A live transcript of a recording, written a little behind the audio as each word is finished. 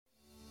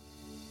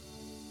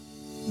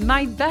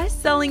My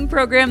best-selling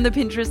program, the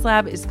Pinterest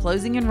Lab, is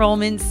closing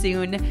enrollment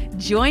soon.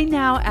 Join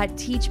now at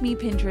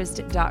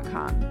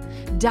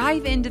teachmepinterest.com.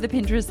 Dive into the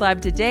Pinterest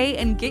Lab today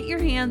and get your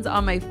hands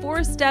on my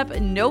 4-step,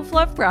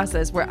 no-fluff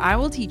process where I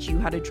will teach you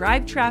how to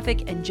drive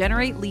traffic and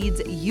generate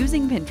leads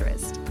using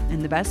Pinterest.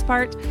 And the best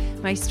part,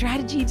 my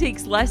strategy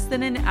takes less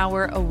than an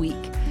hour a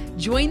week.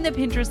 Join the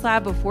Pinterest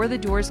Lab before the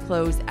doors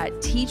close at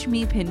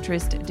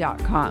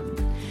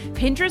teachmepinterest.com.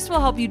 Pinterest will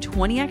help you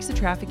 20x the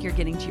traffic you're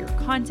getting to your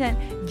content,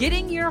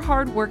 getting your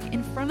hard work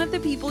in front of the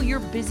people you're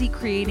busy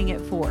creating it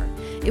for.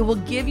 It will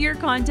give your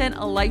content a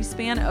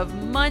lifespan of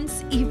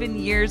months, even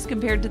years,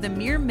 compared to the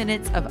mere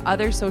minutes of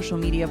other social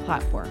media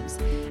platforms.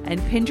 And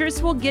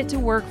Pinterest will get to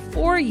work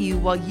for you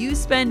while you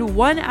spend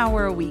 1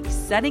 hour a week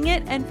setting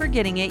it and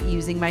forgetting it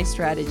using my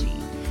strategy.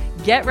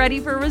 Get ready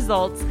for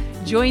results.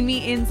 Join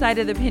me inside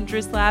of the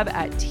Pinterest Lab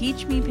at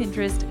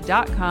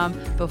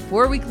teachmepinterest.com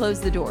before we close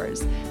the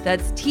doors.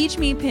 That's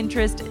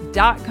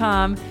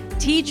teachmepinterest.com,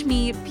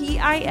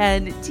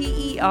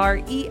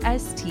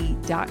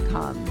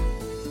 teachmepinterest.com.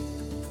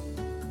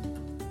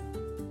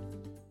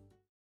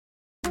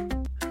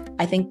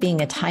 I think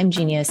being a time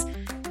genius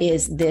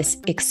is this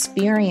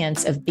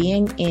experience of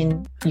being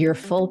in your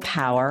full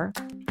power.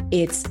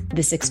 It's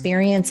this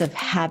experience of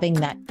having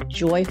that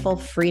joyful,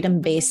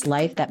 freedom-based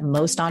life that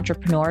most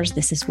entrepreneurs,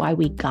 this is why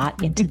we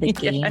got into the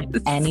game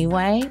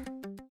anyway.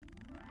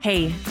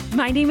 Hey,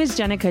 my name is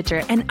Jenna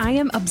Kutcher, and I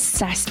am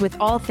obsessed with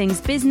all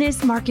things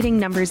business, marketing,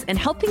 numbers, and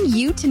helping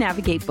you to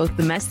navigate both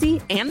the messy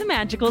and the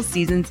magical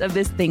seasons of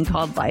this thing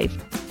called life.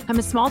 I'm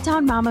a small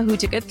town mama who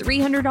took a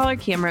 $300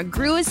 camera,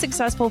 grew a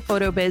successful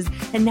photo biz,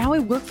 and now I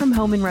work from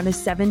home and run a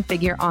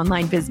 7-figure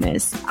online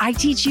business. I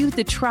teach you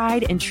the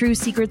tried and true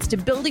secrets to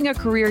building a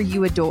career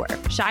you adore.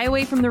 Shy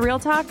away from the real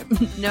talk?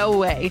 No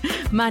way.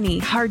 Money,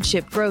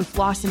 hardship, growth,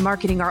 loss, and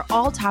marketing are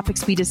all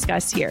topics we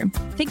discuss here.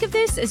 Think of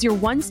this as your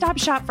one-stop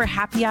shop for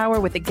happy hour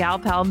with a gal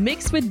pal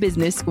mixed with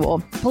business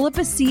school. Pull up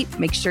a seat,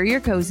 make sure you're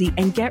cozy,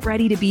 and get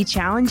ready to be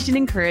challenged and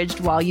encouraged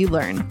while you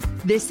learn.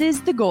 This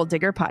is the Goal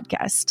Digger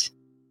Podcast.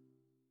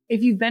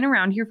 If you've been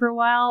around here for a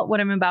while, what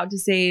I'm about to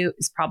say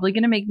is probably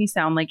going to make me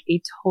sound like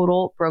a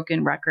total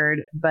broken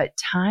record, but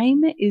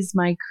time is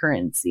my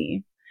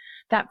currency.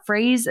 That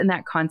phrase and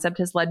that concept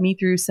has led me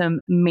through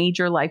some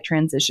major life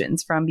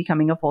transitions, from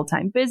becoming a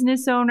full-time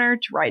business owner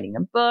to writing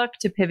a book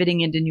to pivoting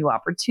into new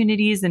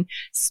opportunities, and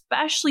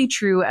especially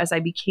true as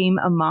I became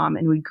a mom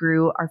and we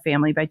grew our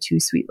family by 2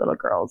 sweet little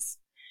girls.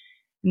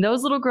 And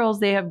those little girls,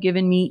 they have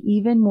given me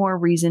even more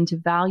reason to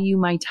value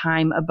my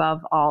time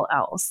above all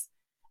else.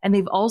 And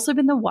they've also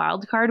been the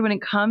wild card when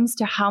it comes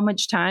to how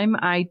much time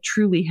I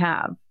truly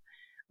have.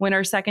 When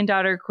our second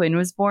daughter, Quinn,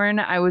 was born,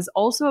 I was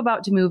also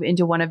about to move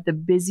into one of the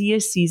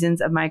busiest seasons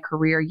of my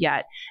career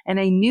yet. And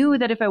I knew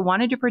that if I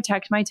wanted to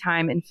protect my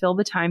time and fill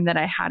the time that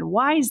I had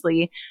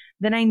wisely,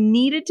 then I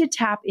needed to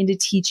tap into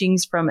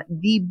teachings from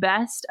the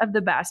best of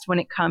the best when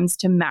it comes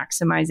to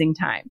maximizing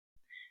time.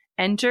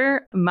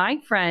 Enter my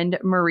friend,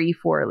 Marie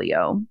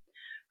Forleo.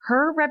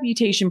 Her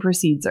reputation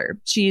precedes her.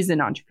 She's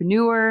an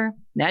entrepreneur,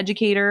 an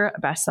educator, a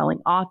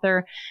best-selling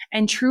author,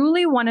 and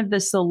truly one of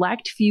the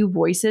select few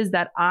voices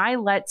that I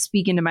let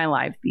speak into my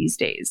life these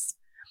days.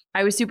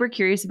 I was super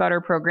curious about her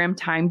program,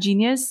 Time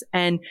Genius,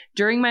 and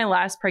during my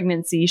last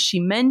pregnancy, she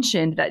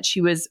mentioned that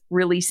she was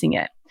releasing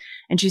it.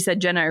 And she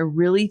said, Jenna, I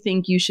really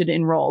think you should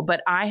enroll.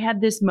 But I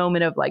had this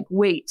moment of like,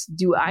 wait,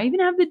 do I even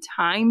have the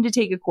time to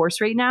take a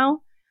course right now?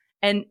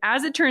 And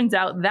as it turns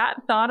out,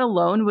 that thought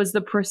alone was the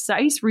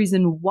precise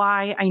reason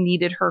why I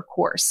needed her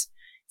course.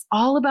 It's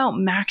all about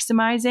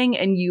maximizing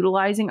and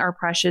utilizing our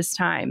precious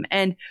time.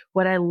 And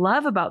what I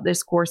love about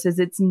this course is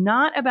it's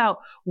not about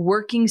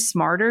working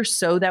smarter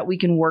so that we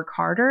can work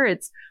harder.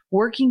 It's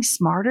working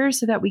smarter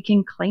so that we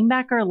can claim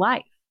back our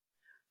life.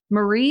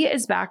 Marie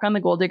is back on the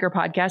Goal Digger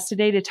Podcast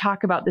today to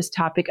talk about this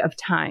topic of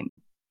time,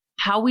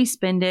 how we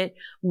spend it,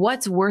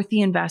 what's worth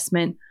the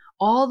investment,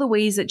 all the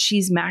ways that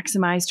she's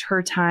maximized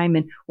her time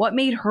and what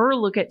made her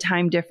look at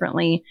time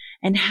differently,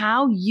 and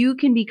how you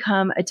can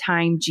become a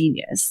time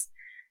genius.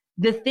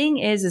 The thing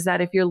is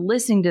that if you're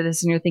listening to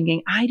this and you're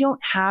thinking, I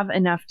don't have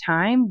enough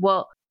time,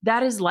 well,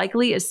 that is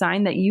likely a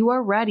sign that you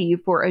are ready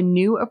for a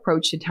new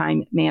approach to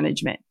time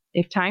management.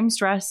 If time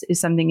stress is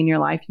something in your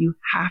life, you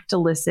have to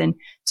listen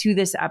to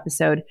this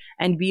episode.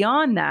 And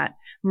beyond that,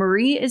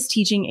 Marie is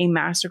teaching a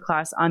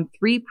masterclass on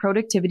 3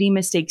 productivity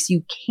mistakes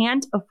you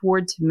can't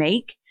afford to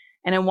make.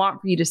 And I want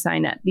for you to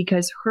sign up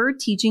because her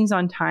teachings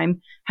on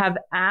time have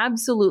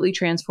absolutely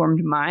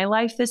transformed my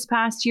life this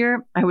past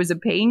year. I was a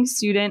paying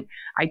student.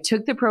 I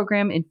took the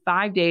program in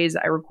 5 days.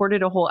 I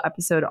recorded a whole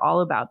episode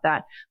all about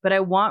that. But I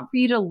want for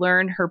you to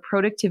learn her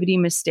productivity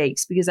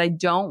mistakes because I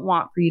don't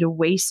want for you to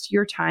waste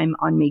your time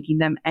on making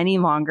them any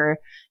longer.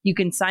 You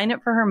can sign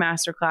up for her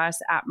masterclass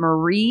at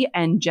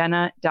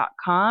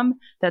marieandjenna.com.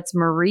 That's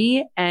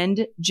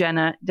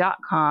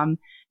marieandjenna.com.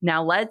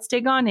 Now let's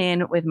dig on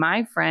in with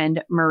my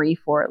friend, Marie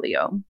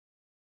Forleo.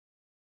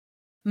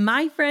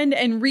 My friend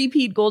and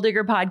repeat Goal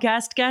Digger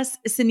podcast guest,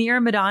 Saneera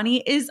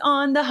Madani, is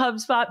on the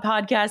HubSpot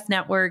Podcast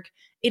Network.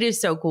 It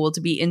is so cool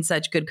to be in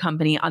such good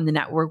company on the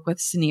network with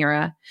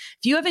Suneera.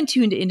 If you haven't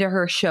tuned into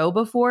her show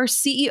before,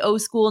 CEO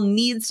School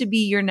needs to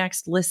be your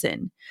next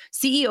listen.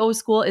 CEO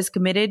School is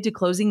committed to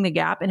closing the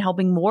gap and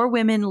helping more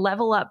women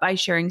level up by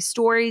sharing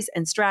stories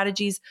and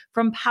strategies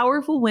from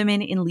powerful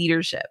women in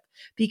leadership.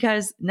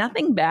 Because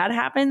nothing bad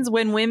happens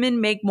when women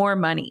make more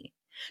money.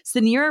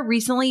 Suneera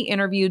recently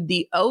interviewed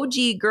the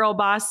OG girl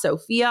boss,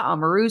 Sophia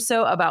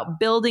Amoruso, about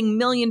building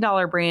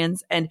million-dollar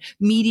brands and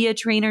media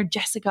trainer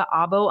Jessica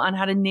Abo on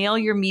how to nail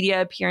your media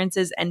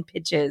appearances and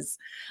pitches.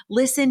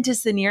 Listen to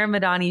Suneera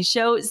Madhani's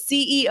show,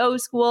 CEO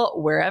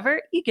School,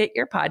 wherever you get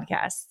your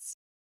podcasts.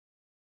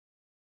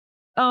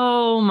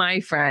 Oh, my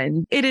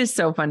friend, it is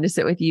so fun to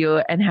sit with you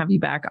and have you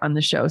back on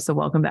the show. So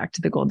welcome back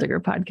to the Goal Digger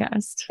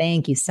Podcast.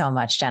 Thank you so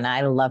much, Jenna.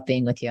 I love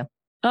being with you.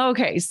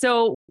 Okay,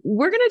 so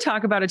we're going to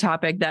talk about a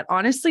topic that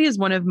honestly is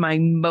one of my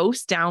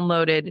most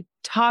downloaded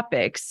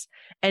topics,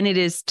 and it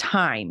is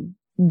time.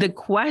 The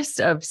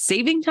quest of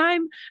saving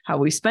time, how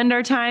we spend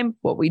our time,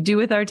 what we do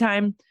with our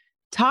time.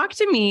 Talk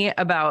to me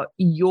about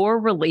your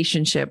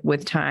relationship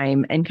with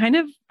time and kind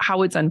of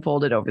how it's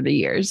unfolded over the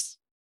years.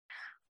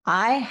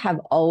 I have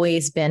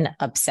always been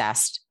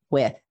obsessed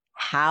with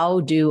how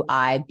do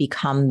I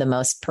become the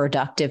most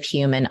productive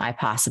human I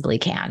possibly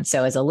can?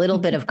 So as a little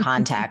bit of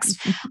context,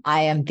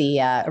 I am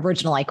the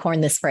original, I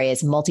coined this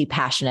phrase,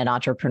 multi-passionate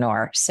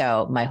entrepreneur.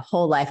 So my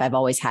whole life, I've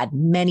always had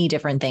many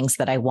different things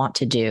that I want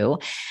to do.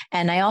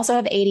 And I also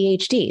have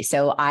ADHD.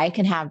 So I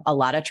can have a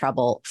lot of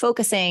trouble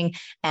focusing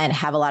and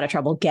have a lot of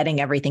trouble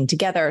getting everything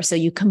together. So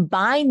you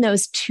combine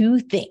those two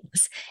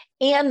things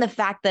and the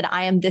fact that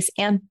I am this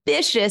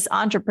ambitious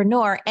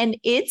entrepreneur, and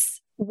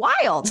it's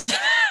wild.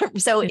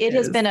 So it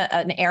has been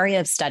an area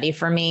of study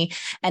for me,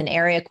 an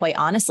area, quite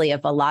honestly,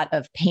 of a lot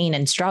of pain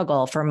and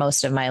struggle for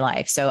most of my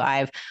life. So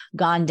I've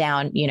gone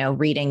down,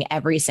 reading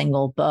every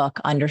single book,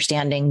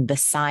 understanding the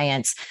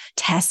science,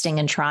 testing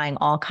and trying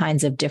all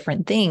kinds of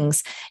different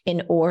things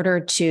in order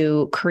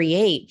to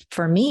create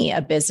for me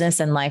a business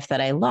and life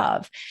that I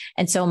love.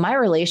 And so my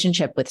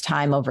relationship with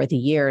time over the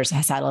years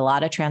has had a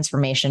lot of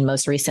transformation,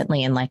 most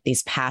recently in like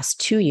these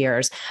past 2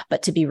 years.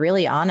 But to be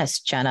really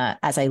honest, Jenna,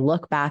 as I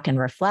look back and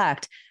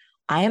reflect,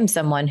 I am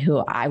someone who,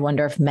 I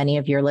wonder if many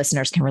of your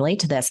listeners can relate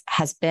to this,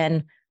 has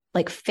been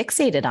like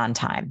fixated on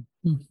time.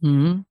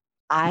 Mm-hmm.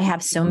 I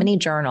have so many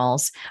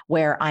journals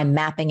where I'm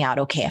mapping out,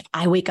 okay, if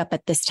I wake up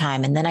at this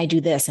time and then I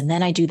do this and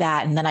then I do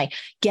that, and then I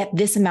get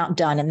this amount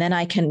done, and then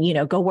I can,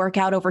 go work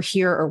out over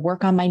here or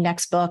work on my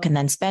next book and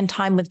then spend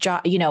time with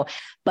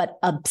but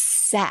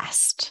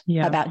obsessed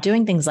about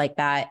doing things like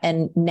that.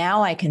 And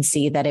now I can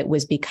see that it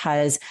was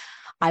because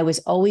I was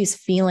always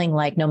feeling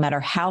like no matter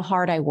how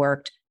hard I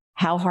worked,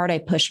 how hard I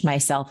pushed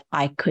myself,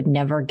 I could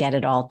never get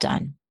it all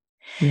done.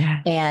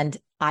 Yeah. And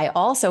I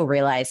also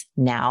realize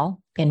now,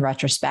 in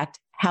retrospect,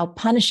 how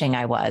punishing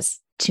I was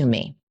to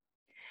me,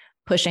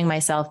 pushing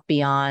myself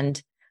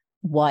beyond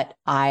what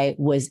I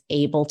was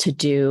able to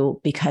do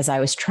because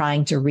I was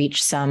trying to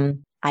reach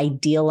some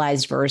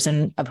idealized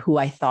version of who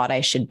I thought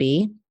I should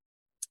be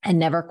and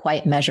never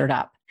quite measured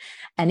up.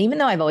 And even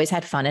though I've always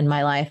had fun in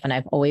my life and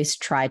I've always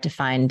tried to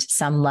find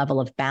some level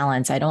of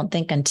balance, I don't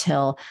think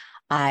until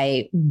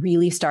I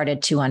really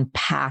started to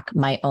unpack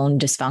my own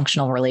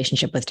dysfunctional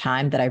relationship with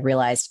time that I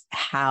realized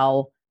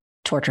how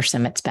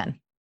torturesome it's been.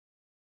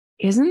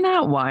 Isn't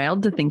that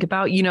wild to think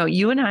about?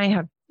 You and I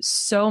have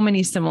so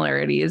many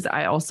similarities.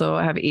 I also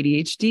have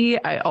ADHD.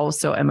 I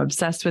also am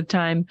obsessed with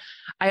time.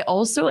 I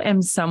also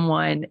am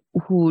someone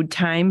who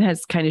time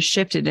has kind of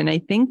shifted. And I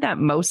think that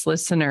most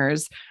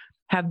listeners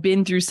have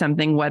been through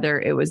something, whether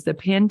it was the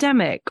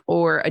pandemic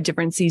or a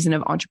different season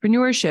of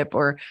entrepreneurship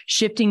or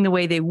shifting the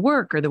way they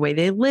work or the way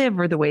they live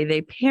or the way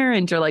they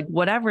parent or like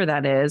whatever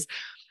that is,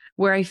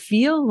 where I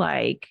feel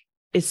like,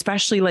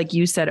 especially like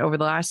you said, over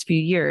the last few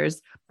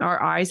years,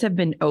 our eyes have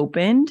been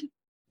opened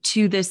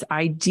to this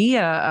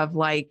idea of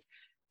like,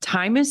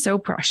 time is so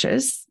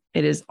precious.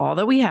 It is all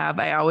that we have.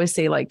 I always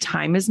say like,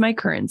 time is my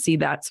currency.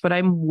 That's what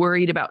I'm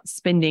worried about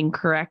spending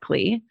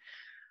correctly.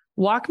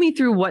 Walk me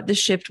through what the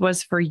shift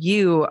was for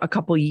you a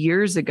couple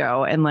years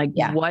ago and like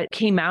what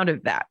came out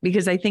of that?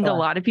 Because I think a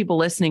lot of people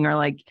listening are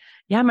like,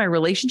 yeah, my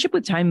relationship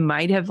with time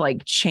might have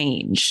like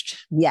changed.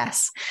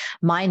 Yes,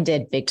 mine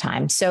did big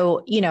time.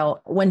 So,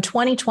 when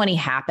 2020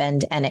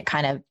 happened and it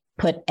kind of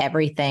put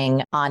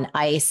everything on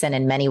ice, and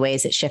in many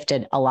ways it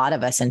shifted a lot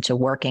of us into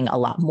working a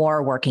lot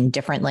more, working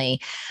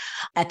differently.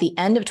 At the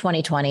end of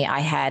 2020, I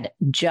had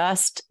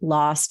just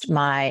lost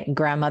my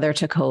grandmother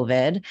to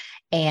COVID,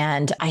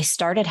 and I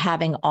started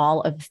having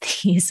all of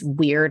these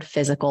weird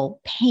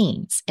physical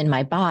pains in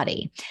my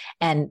body.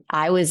 And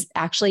I was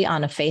actually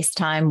on a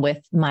FaceTime with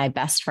my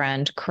best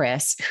friend,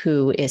 Chris,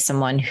 who is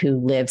someone who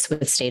lives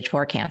with stage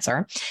 4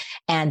 cancer.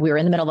 And we were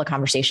in the middle of a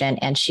conversation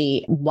and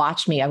she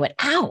watched me. I went,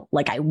 ow,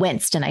 like I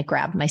winced and I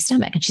grabbed my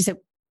stomach. And she said,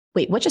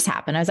 wait, what just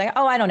happened? I was like,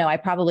 oh, I don't know. I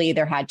probably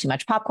either had too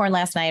much popcorn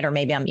last night or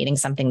maybe I'm eating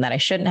something that I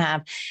shouldn't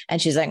have.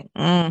 And she's like,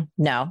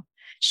 no.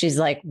 She's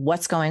like,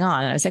 what's going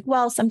on? And I was like,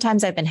 well,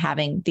 sometimes I've been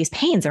having these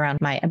pains around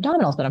my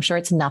abdominals, but I'm sure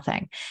it's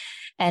nothing.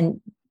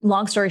 And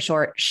long story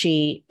short,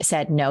 she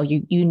said, no,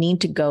 you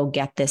need to go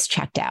get this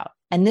checked out.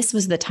 And this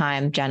was the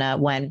time, Jenna,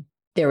 when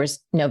there was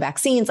no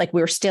vaccines. Like,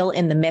 we were still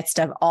in the midst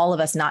of all of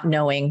us not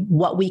knowing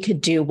what we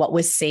could do, what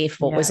was safe,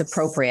 what was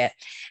appropriate.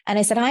 And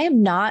I said, I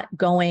am not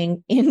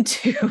going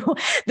into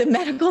the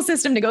medical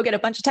system to go get a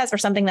bunch of tests for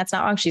something that's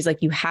not wrong. She's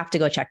like, you have to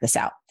go check this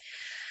out.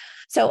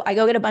 So I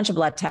go get a bunch of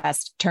blood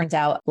tests. Turns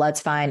out blood's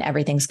fine.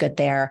 Everything's good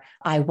there.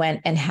 I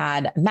went and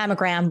had a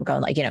mammogram,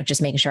 going like,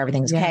 just making sure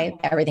everything's okay.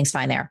 Everything's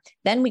fine there.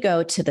 Then we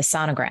go to the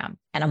sonogram,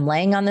 and I'm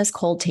laying on this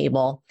cold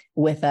table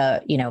with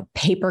a,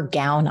 paper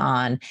gown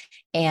on,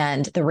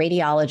 and the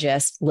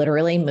radiologist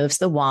literally moves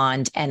the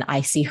wand, and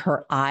I see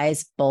her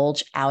eyes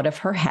bulge out of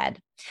her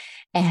head.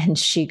 And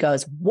she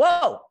goes,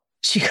 whoa.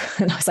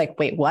 And I was like,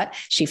 wait, what?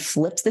 She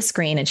flips the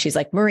screen and she's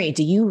like, Marie,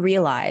 do you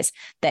realize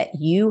that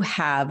you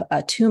have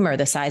a tumor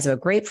the size of a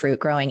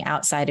grapefruit growing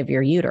outside of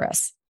your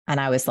uterus? And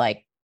I was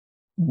like,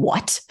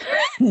 what?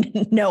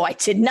 No, I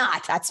did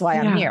not. That's why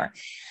I'm here.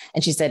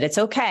 And she said, it's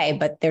okay,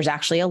 but there's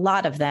actually a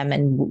lot of them,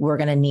 and we're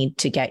going to need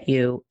to get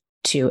you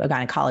to a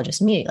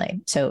gynecologist immediately.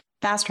 So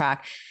fast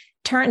track,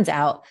 turns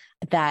out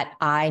that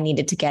I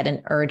needed to get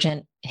an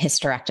urgent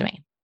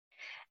hysterectomy.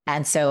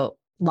 And so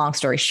long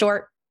story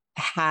short,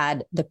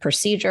 had the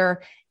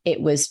procedure. It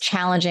was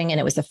challenging. And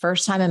it was the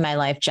first time in my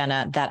life,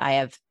 Jenna, that I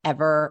have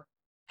ever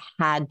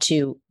had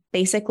to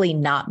basically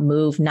not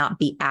move, not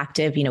be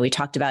active. We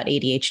talked about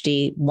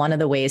ADHD. One of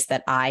the ways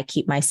that I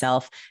keep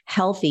myself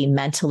healthy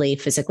mentally,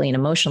 physically, and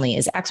emotionally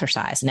is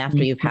exercise. And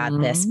after you've had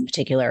this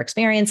particular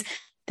experience,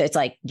 it's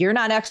like, you're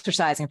not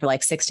exercising for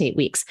like 6 to 8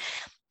 weeks.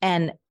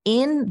 And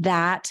in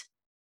that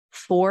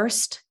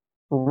forced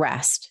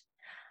rest,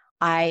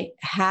 I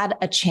had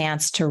a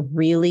chance to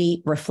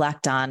really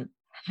reflect on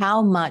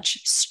how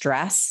much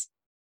stress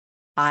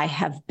I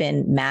have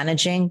been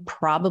managing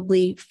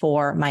probably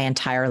for my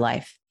entire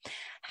life,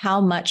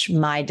 how much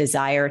my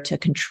desire to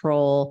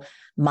control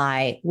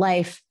my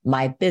life,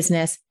 my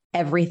business,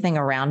 everything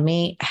around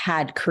me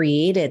had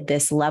created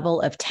this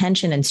level of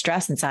tension and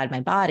stress inside my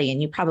body. And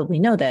you probably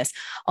know this,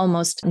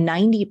 almost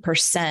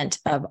 90%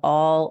 of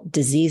all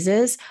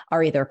diseases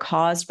are either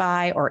caused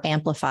by or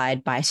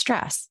amplified by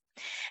stress.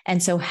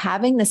 And so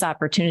having this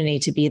opportunity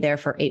to be there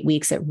for 8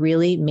 weeks, it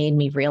really made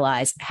me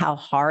realize how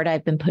hard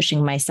I've been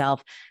pushing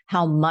myself,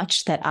 how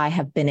much that I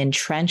have been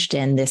entrenched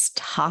in this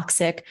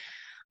toxic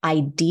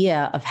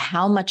idea of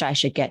how much I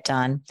should get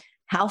done,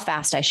 how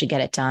fast I should get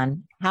it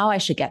done, how I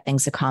should get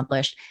things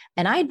accomplished.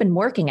 And I had been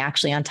working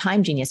actually on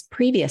Time Genius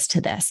previous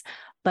to this,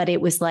 but it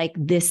was like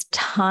this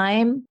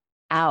time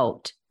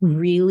out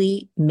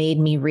really made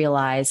me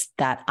realize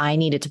that I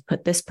needed to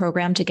put this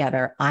program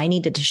together. I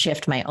needed to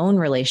shift my own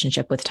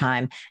relationship with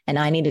time, and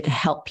I needed to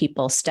help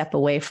people step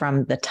away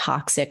from the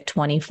toxic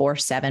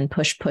 24/7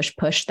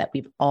 push that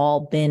we've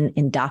all been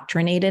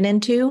indoctrinated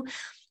into,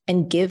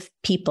 and give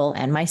people,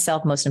 and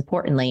myself most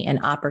importantly,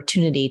 an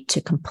opportunity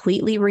to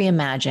completely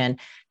reimagine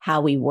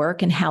how we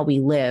work and how we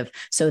live,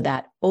 so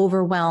that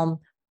overwhelm,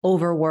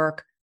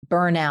 overwork,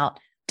 burnout,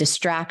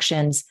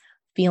 distractions,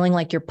 feeling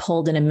like you're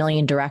pulled in a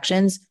million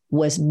directions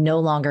was no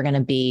longer going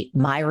to be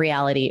my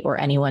reality or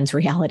anyone's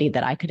reality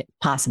that I could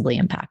possibly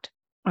impact.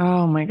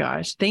 Oh my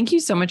gosh. Thank you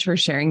so much for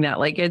sharing that.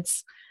 Like,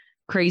 it's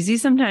crazy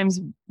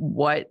sometimes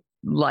what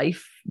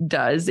life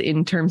does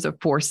in terms of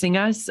forcing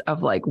us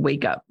of like,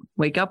 wake up.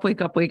 Like,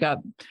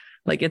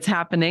 it's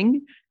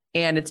happening,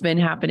 and it's been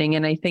happening.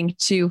 And I think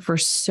too, for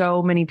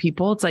so many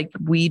people, it's like,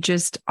 we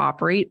just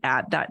operate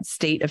at that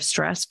state of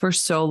stress for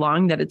so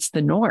long that it's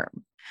the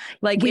norm.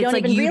 Like, it's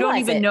like, you don't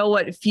even know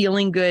what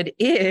feeling good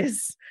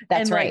is.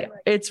 That's right.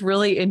 It's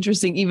really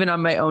interesting, even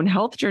on my own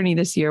health journey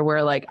this year,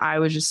 where like, I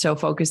was just so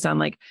focused on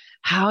like,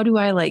 how do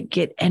I like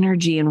get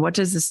energy, and what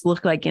does this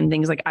look like? And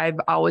things like, I've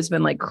always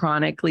been like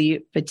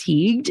chronically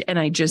fatigued, and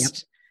I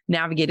just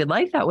navigated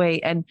life that way.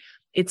 And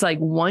it's like,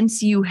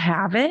 once you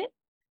have it,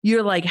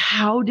 you're like,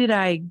 how did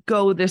I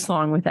go this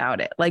long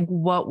without it? Like,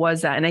 what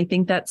was that? And I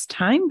think that's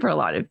time for a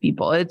lot of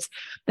people. It's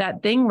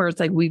that thing where it's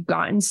like, we've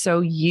gotten so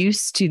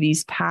used to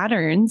these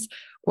patterns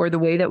or the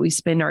way that we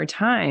spend our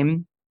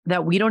time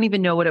that we don't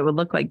even know what it would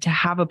look like to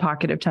have a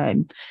pocket of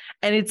time.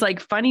 And it's like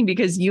funny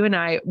because you and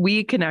I,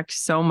 we connect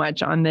so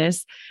much on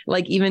this.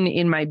 Like, even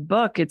in my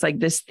book, it's like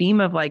this theme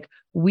of like,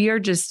 we are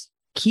just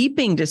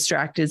keeping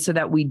distracted so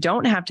that we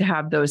don't have to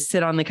have those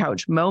sit on the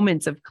couch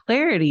moments of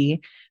clarity,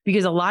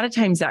 because a lot of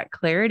times that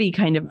clarity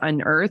kind of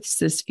unearths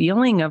this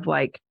feeling of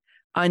like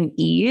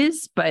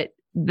unease. But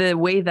the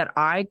way that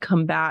I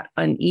combat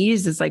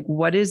unease is like,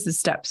 what is the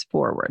steps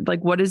forward?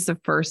 Like, what is the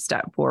first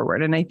step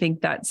forward? And I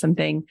think that's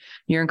something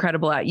you're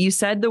incredible at. You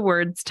said the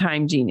words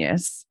time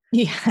genius.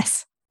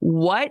 Yes.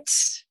 What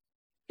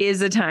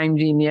is a time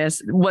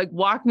genius? Like,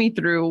 walk me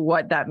through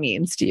what that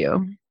means to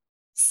you.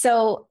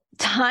 So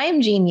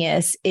Time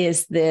Genius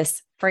is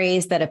this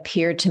phrase that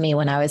appeared to me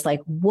when I was like,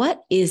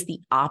 what is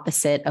the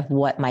opposite of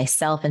what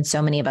myself and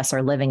so many of us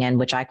are living in,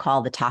 which I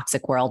call the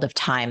toxic world of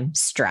time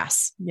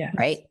stress,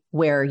 right?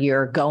 Where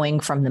you're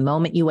going from the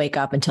moment you wake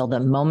up until the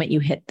moment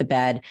you hit the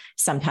bed.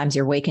 Sometimes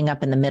you're waking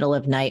up in the middle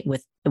of night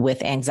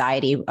with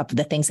anxiety of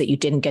the things that you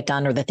didn't get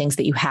done or the things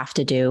that you have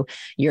to do.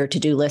 Your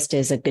to-do list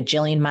is a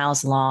gajillion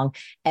miles long.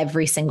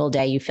 Every single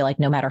day, you feel like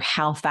no matter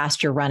how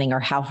fast you're running or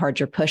how hard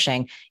you're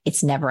pushing,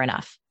 it's never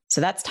enough. So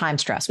that's time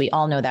stress. We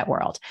all know that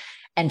world.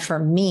 And for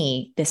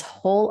me, this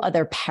whole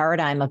other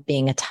paradigm of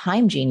being a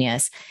time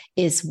genius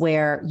is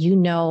where you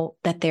know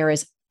that there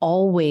is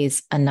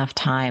always enough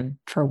time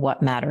for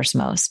what matters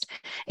most.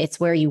 It's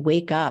where you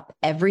wake up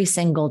every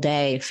single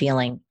day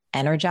feeling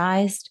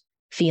energized,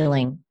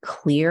 feeling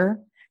clear,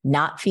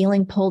 not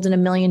feeling pulled in a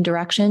million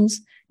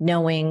directions,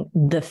 knowing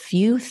the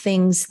few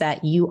things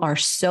that you are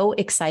so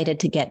excited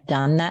to get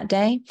done that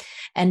day,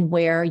 and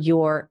where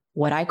your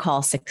what I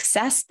call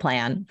success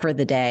plan for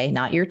the day,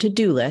 not your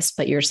to-do list,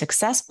 but your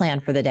success plan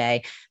for the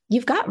day,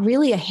 you've got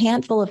really a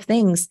handful of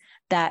things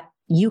that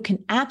you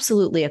can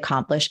absolutely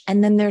accomplish.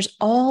 And then there's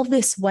all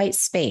this white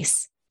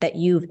space that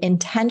you've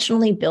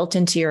intentionally built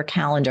into your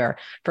calendar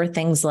for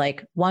things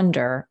like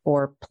wonder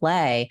or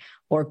play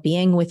or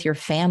being with your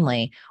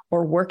family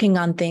or working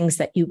on things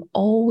that you've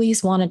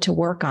always wanted to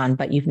work on,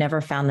 but you've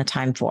never found the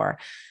time for.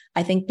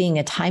 I think being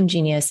a time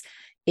genius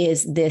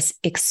is this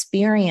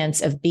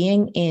experience of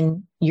being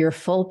in your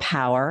full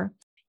power.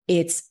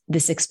 It's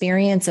this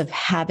experience of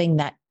having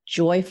that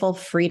joyful,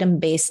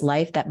 freedom-based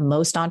life that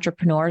most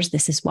entrepreneurs,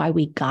 this is why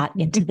we got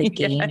into the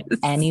game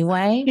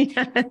anyway,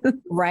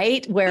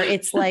 right? Where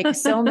it's like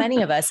so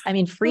many of us, I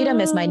mean,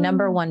 freedom is my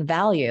number one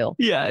value.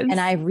 Yes. And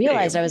I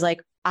realized I was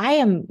like, I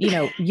am,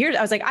 I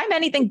was like, I'm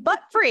anything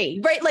but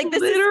free, right? Like this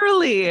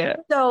literally.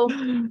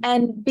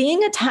 And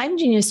being a time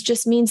genius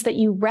just means that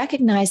you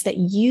recognize that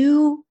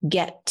you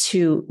get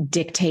to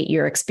dictate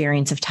your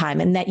experience of time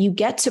and that you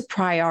get to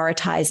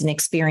prioritize and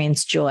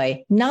experience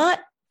joy, not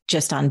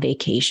just on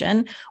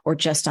vacation or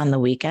just on the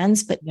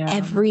weekends, but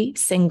every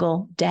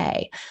single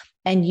day.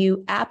 And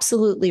you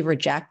absolutely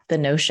reject the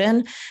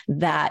notion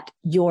that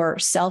your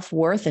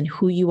self-worth and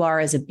who you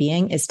are as a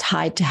being is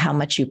tied to how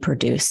much you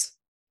produce.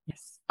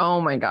 Yes. Oh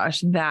my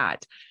gosh,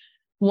 that.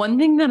 One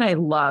thing that I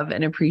love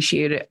and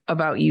appreciate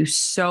about you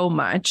so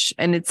much,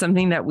 and it's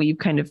something that we've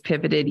kind of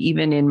pivoted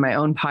even in my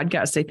own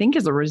podcast, I think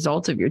as a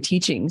result of your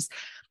teachings,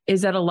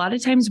 is that a lot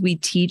of times we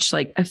teach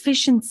like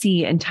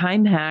efficiency and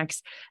time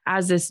hacks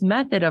as this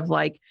method of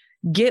like,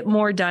 get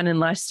more done in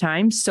less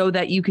time so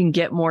that you can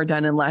get more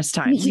done in less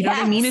time. You know what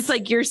I mean? It's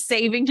like you're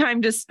saving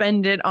time to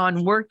spend it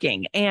on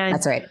working. And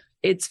that's right.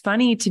 It's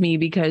funny to me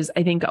because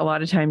I think a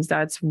lot of times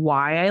that's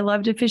why I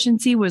loved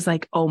efficiency was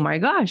like, oh my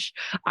gosh,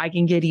 I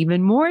can get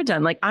even more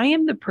done. Like I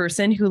am the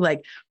person who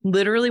like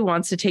literally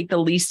wants to take the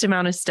least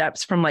amount of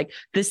steps from like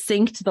the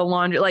sink to the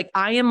laundry. Like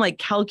I am like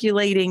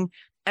calculating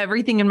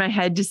everything in my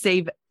head to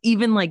save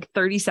even like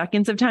 30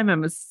 seconds of time.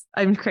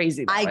 I'm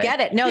crazy. I get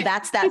it. No,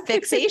 that's that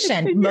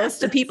fixation.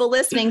 Most of people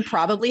listening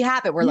probably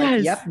have it. We're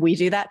like, yep, we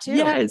do that too.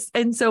 Yes.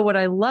 And so what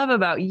I love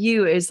about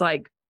you is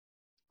like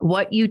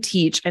what you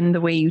teach and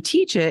the way you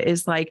teach it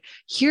is like,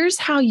 here's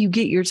how you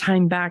get your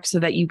time back so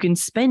that you can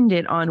spend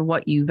it on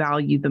what you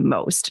value the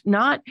most.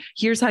 Not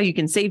here's how you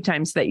can save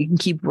time so that you can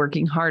keep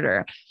working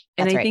harder.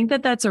 And I think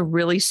that that's a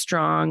really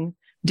strong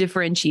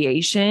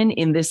differentiation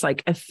in this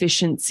like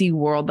efficiency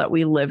world that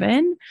we live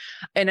in.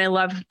 And I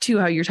love too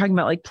how you're talking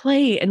about like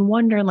play and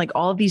wonder and like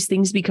all of these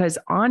things, because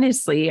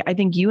honestly, I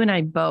think you and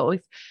I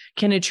both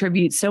can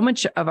attribute so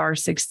much of our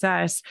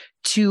success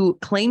to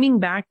claiming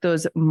back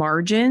those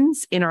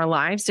margins in our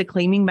lives, to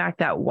claiming back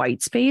that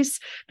white space.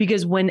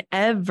 Because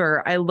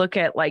whenever I look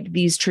at like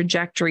these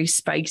trajectory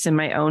spikes in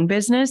my own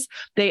business,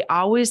 they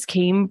always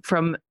came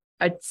from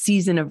a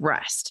season of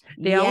rest.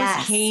 They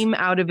always came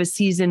out of a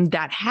season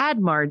that had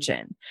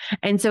margin.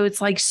 And so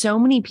it's like so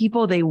many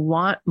people, they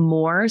want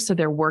more. So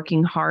they're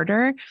working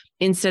harder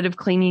instead of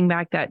claiming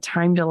back that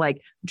time to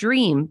like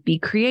dream, be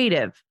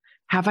creative,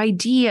 have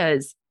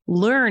ideas,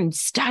 learn,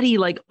 study,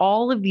 like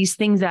all of these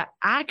things that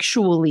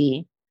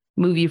actually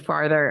move you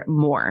farther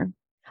more.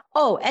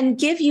 Oh, and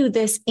give you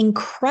this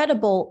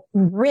incredible,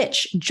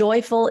 rich,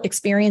 joyful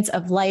experience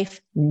of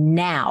life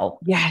now.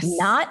 Yes.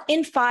 Not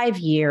in 5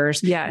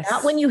 years. Yes.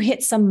 Not when you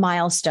hit some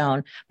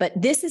milestone, but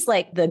this is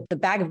like the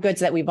bag of goods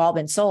that we've all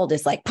been sold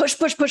is like push.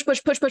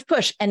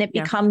 And it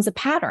becomes a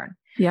pattern.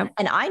 Yep.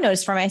 And I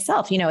noticed for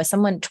myself, as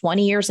someone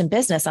 20 years in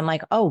business, I'm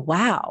like, oh,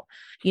 wow.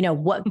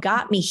 What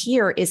got me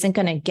here isn't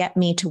going to get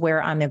me to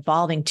where I'm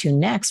evolving to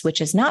next,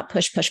 which is not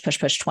push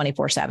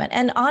 24/7.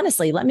 And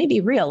honestly, let me be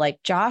real.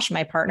 Like Josh,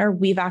 my partner,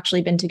 we've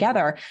actually been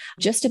together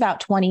just about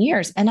 20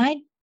 years. And I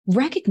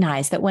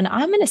recognize that when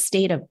I'm in a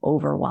state of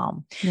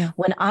overwhelm,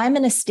 when I'm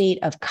in a state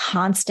of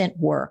constant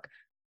work,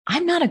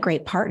 I'm not a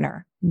great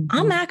partner.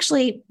 I'm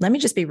actually, let me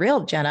just be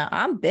real, Jenna,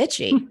 I'm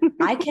bitchy.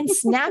 I can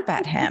snap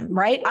at him,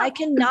 right? I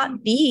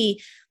cannot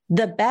be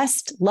the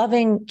best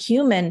loving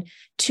human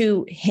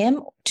to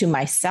him, to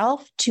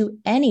myself, to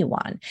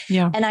anyone.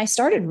 Yeah. And I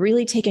started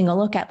really taking a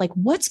look at like,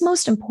 what's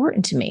most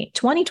important to me?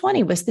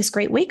 2020 was this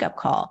great wake up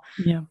call.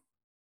 Yeah.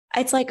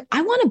 It's like,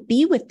 I want to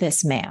be with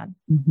this man.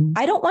 Mm-hmm.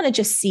 I don't want to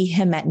just see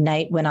him at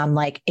night when I'm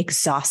like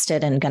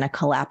exhausted and going to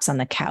collapse on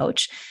the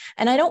couch.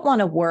 And I don't want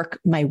to work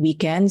my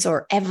weekends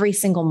or every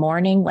single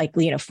morning, like,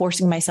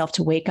 forcing myself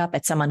to wake up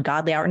at some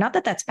ungodly hour. Not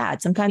that that's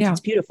bad. Sometimes it's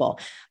beautiful,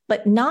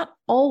 but not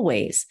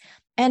always.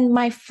 And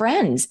my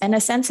friends and a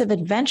sense of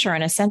adventure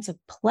and a sense of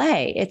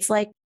play. It's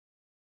like,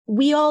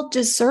 we all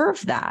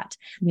deserve that.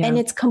 Yeah. And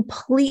it's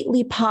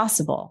completely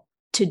possible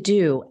to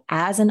do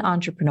as an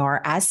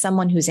entrepreneur, as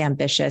someone who's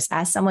ambitious,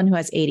 as someone who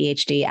has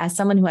ADHD, as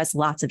someone who has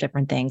lots of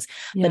different things.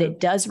 Yeah. But it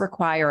does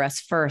require us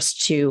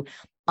first to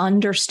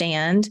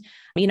understand.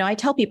 I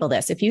tell people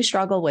this: if you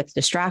struggle with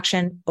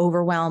distraction,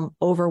 overwhelm,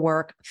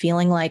 overwork,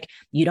 feeling like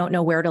you don't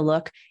know where to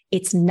look,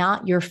 it's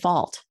not your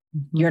fault.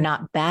 Mm-hmm. You're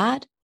not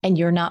bad and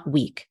you're not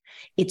weak.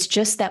 It's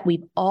just that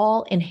we've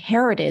all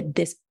inherited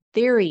this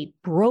very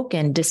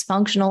broken,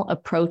 dysfunctional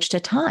approach to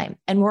time.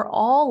 And we're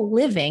all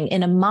living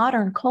in a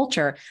modern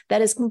culture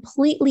that is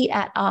completely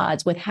at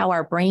odds with how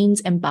our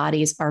brains and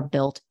bodies are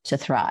built to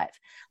thrive.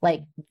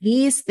 Like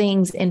these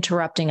things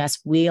interrupting us,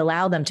 we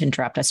allow them to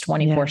interrupt us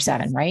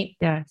 24/7, right?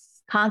 Yes.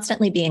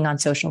 Constantly being on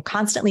social,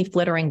 constantly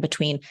flittering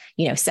between,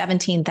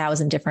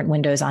 17,000 different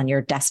windows on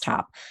your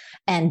desktop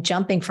and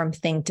jumping from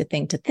thing to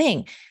thing to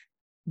thing.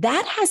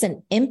 That has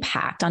an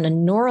impact on a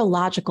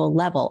neurological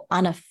level,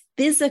 on a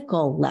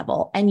physical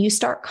level, and you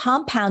start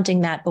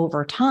compounding that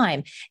over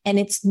time. And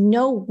it's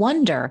no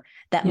wonder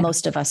that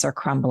most of us are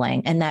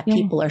crumbling and that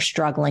people are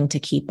struggling to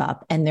keep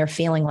up, and they're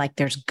feeling like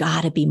there's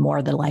got to be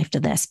more to life to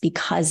this,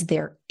 because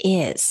there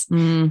is.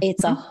 Mm-hmm.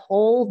 It's a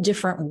whole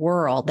different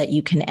world that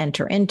you can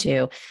enter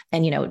into.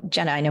 And,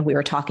 Jenna, I know we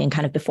were talking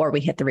kind of before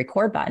we hit the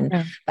record button,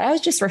 but I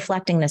was just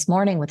reflecting this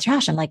morning with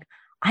Josh. I'm like,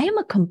 I am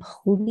a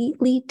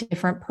completely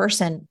different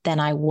person than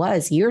I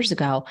was years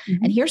ago.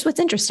 Mm-hmm. And here's what's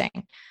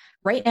interesting.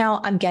 Right now,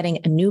 I'm getting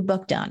a new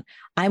book done.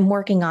 I'm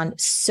working on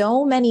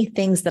so many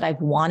things that I've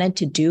wanted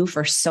to do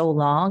for so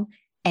long.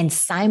 And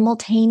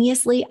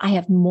simultaneously, I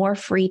have more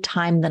free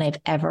time than I've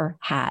ever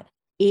had.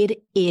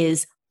 It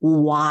is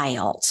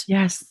wild.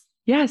 Yes.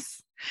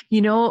 Yes.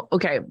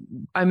 Okay,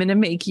 I'm going to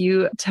make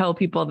you tell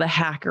people the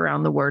hack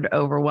around the word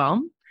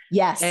overwhelm.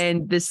 Yes.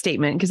 And this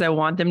statement, because I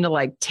want them to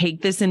like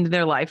take this into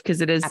their life,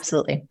 because it is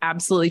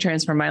absolutely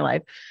transformed my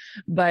life.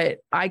 But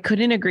I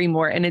couldn't agree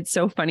more. And it's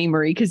so funny,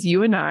 Marie, because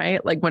you and I,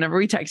 like whenever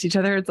we text each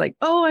other, it's like,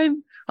 oh,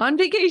 I'm on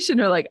vacation,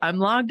 or like I'm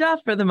logged off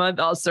for the month.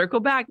 I'll circle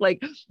back.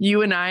 Like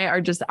you and I are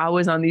just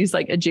always on these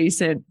like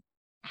adjacent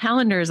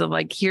calendars of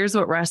like, here's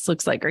what rest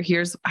looks like, or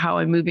here's how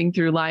I'm moving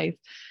through life.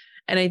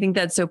 And I think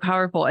that's so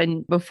powerful.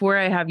 And before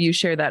I have you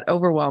share that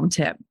overwhelm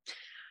tip,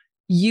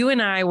 you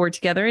and I were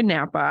together in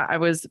Napa. I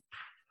was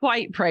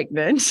quite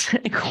pregnant,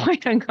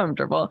 quite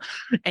uncomfortable.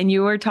 And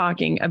you were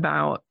talking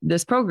about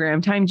this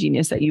program, Time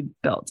Genius, that you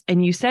built.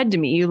 And you said to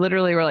me, you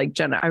literally were like,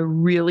 Jenna, I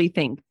really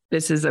think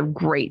this is a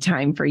great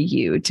time for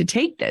you to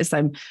take this.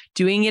 I'm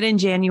doing it in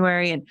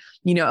January. And,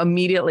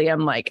 immediately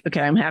I'm like, okay,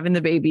 I'm having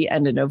the baby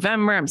end of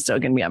November. I'm still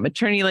going to be on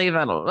maternity leave.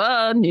 I don't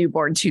know,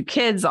 newborn, 2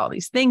 kids, all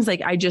these things.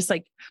 Like, I just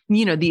like,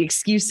 the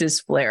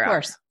excuses flare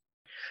up.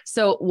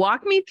 So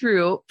walk me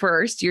through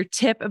first your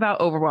tip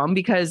about overwhelm,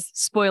 because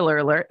spoiler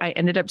alert, I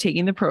ended up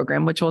taking the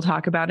program, which we'll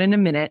talk about in a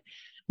minute.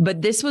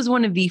 But this was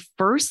one of the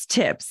first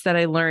tips that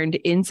I learned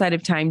inside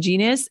of Time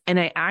Genius. And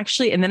then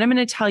I'm going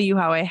to tell you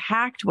how I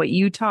hacked what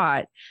you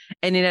taught.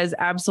 And it has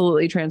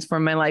absolutely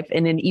transformed my life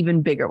in an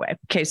even bigger way.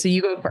 Okay. So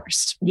you go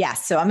first.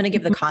 Yes. So I'm going to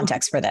give the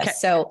context for this. Okay.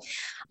 So,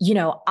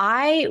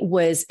 I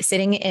was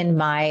sitting in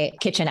my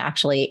kitchen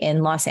actually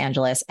in Los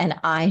Angeles, and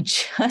I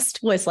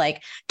just was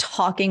like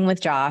talking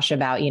with Josh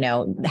about,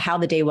 how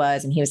the day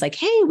was. And he was like,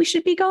 hey, we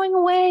should be going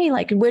away.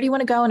 Like, where do you want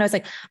to go? And I was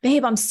like,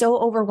 babe, I'm so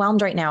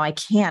overwhelmed right now. I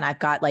can't. I've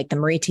got like the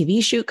Marie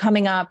TV shoot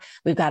coming up.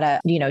 We've got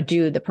to,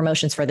 do the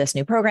promotions for this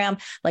new program.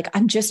 Like,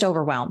 I'm just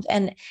overwhelmed.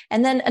 And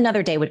then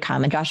another day would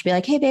come and Josh would be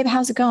like, hey, babe,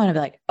 how's it going? I'd be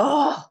like,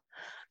 oh,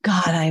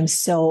 God, I'm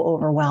so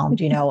overwhelmed.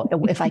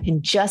 If I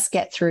can just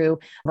get through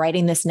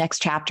writing this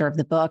next chapter of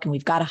the book, and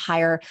we've got to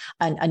hire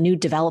a new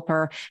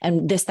developer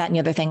and this, that, and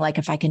the other thing. Like,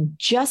 if I can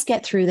just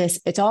get through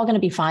this, it's all going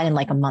to be fine in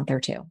like a month or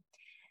two.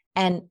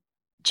 And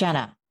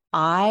Jenna,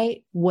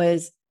 I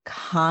was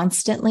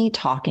constantly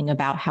talking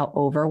about how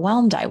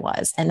overwhelmed I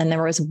was. And then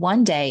there was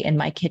one day in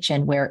my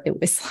kitchen where it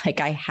was like,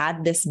 I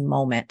had this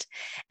moment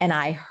and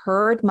I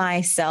heard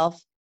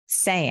myself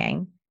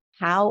saying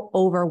how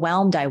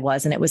overwhelmed I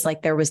was. And it was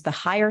like, there was the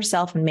higher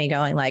self in me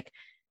going like,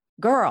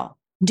 girl,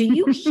 do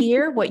you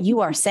hear what you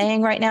are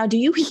saying right now? Do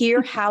you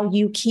hear how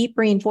you keep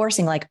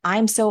reinforcing? Like,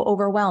 I'm so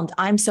overwhelmed.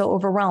 I'm so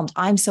overwhelmed.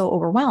 I'm so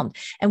overwhelmed.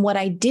 And what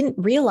I didn't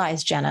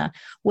realize, Jenna,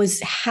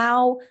 was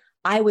how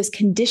I was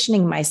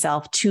conditioning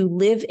myself to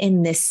live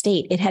in this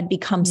state. It had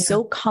become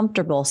so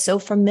comfortable, so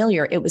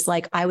familiar. It was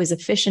like I was a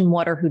fish in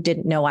water who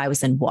didn't know I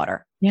was in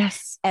water.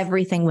 Yes.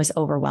 Everything was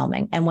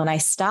overwhelming. And when I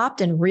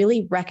stopped and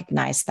really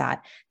recognized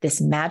that,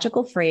 this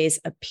magical phrase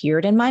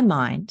appeared in my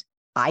mind.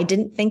 I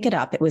didn't think it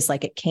up. It was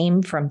like it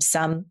came from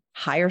some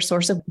higher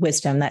source of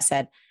wisdom that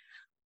said,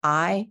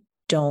 I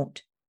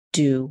don't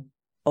do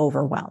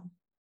overwhelm.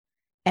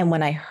 And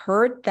when I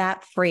heard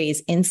that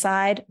phrase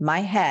inside my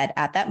head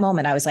at that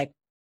moment, I was like,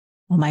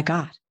 oh my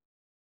God,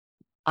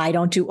 I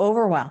don't do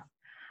overwhelm.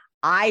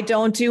 I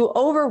don't do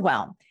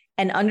overwhelm.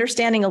 And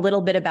understanding a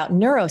little bit about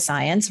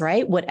neuroscience,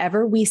 right?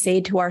 Whatever we say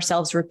to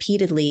ourselves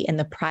repeatedly in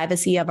the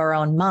privacy of our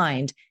own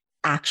mind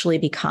actually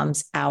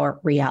becomes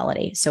our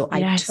reality. So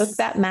I took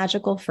that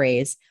magical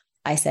phrase.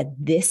 I said,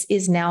 this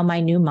is now my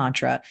new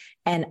mantra.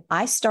 And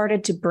I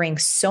started to bring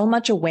so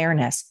much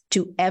awareness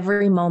to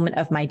every moment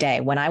of my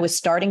day. When I was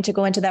starting to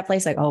go into that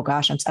place, like, oh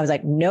gosh, I was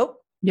like, nope.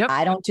 Yep.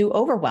 I don't do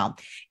overwhelm.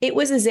 It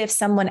was as if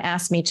someone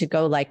asked me to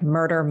go like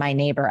murder my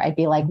neighbor. I'd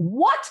be like,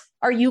 what?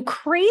 Are you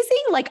crazy?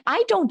 Like,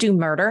 I don't do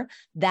murder.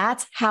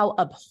 That's how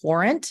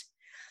abhorrent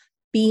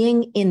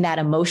being in that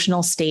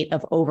emotional state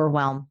of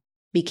overwhelm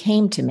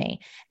became to me.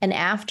 And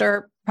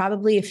after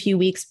probably a few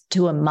weeks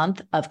to a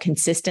month of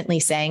consistently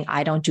saying,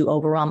 I don't do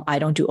overwhelm,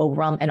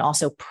 and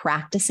also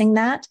practicing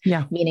that,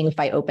 meaning if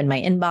I opened my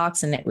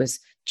inbox and it was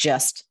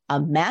just a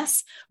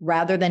mess,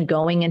 rather than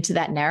going into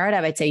that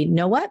narrative, I'd say, you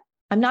know what?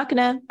 I'm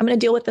going to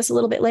deal with this a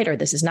little bit later.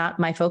 This is not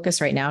my focus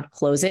right now, to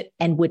close it,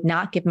 and would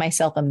not give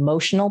myself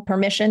emotional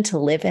permission to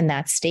live in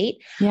that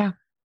state. Yeah.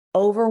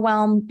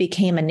 Overwhelm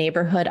became a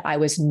neighborhood I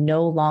was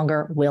no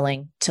longer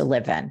willing to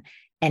live in.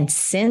 And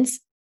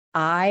since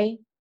I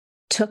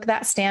took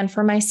that stand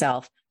for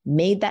myself,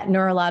 made that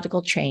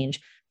neurological change,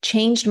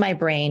 changed my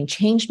brain,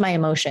 changed my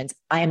emotions,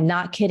 I am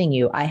not kidding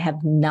you. I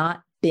have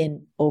not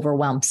been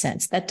overwhelmed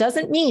since. That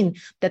doesn't mean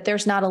that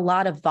there's not a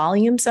lot of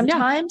volume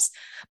sometimes,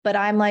 but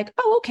I'm like,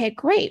 oh, okay,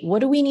 great. What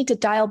do we need to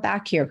dial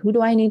back here? Who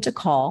do I need to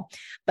call?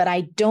 But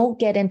I don't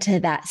get into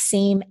that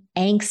same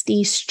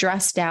angsty,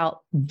 stressed out,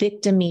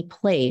 victim-y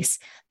place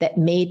that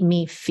made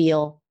me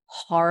feel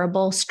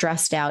horrible,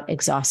 stressed out,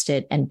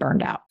 exhausted, and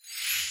burned out.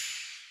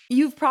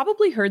 You've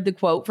probably heard the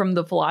quote from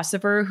the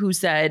philosopher who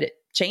said,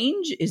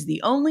 change is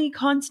the only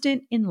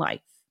constant in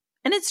life.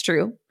 And it's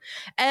true.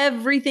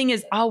 Everything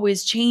is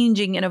always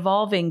changing and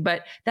evolving,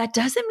 but that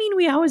doesn't mean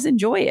we always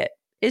enjoy it,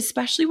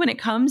 especially when it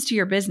comes to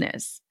your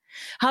business.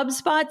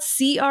 HubSpot's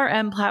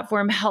CRM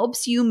platform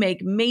helps you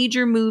make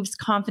major moves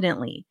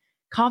confidently.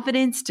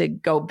 Confidence to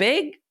go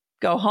big,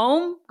 go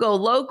home, go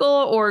local,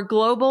 or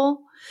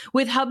global.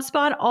 With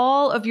HubSpot,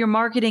 all of your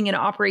marketing and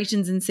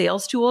operations and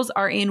sales tools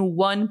are in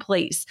one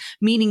place,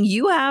 meaning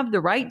you have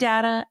the right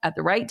data at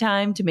the right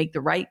time to make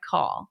the right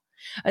call.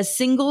 A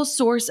single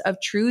source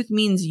of truth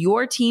means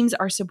your teams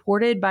are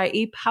supported by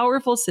a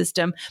powerful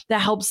system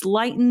that helps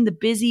lighten the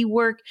busy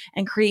work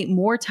and create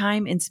more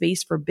time and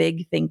space for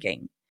big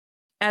thinking.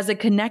 As a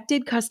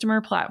connected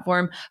customer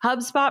platform,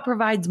 HubSpot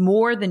provides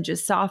more than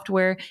just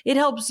software. It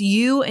helps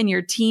you and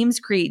your teams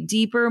create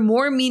deeper,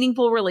 more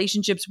meaningful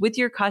relationships with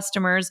your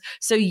customers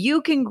so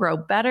you can grow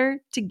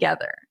better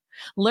together.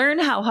 Learn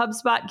how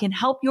HubSpot can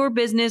help your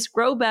business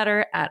grow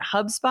better at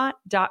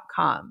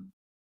HubSpot.com.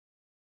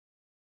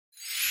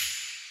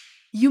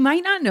 You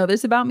might not know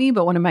this about me,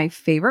 but one of my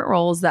favorite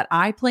roles that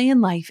I play in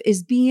life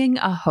is being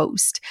a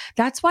host.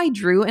 That's why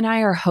Drew and I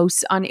are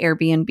hosts on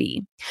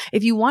Airbnb.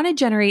 If you want to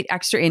generate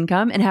extra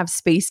income and have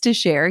space to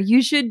share,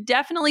 you should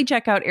definitely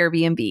check out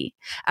Airbnb.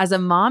 As a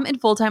mom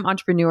and full-time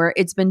entrepreneur,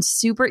 it's been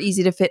super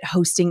easy to fit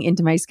hosting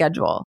into my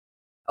schedule.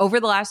 Over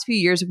the last few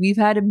years, we've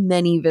had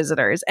many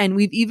visitors, and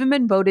we've even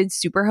been voted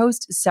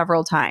Superhost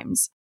several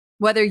times.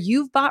 Whether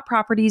you've bought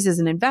properties as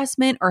an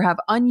investment or have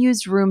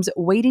unused rooms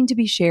waiting to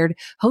be shared,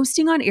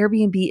 hosting on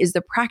Airbnb is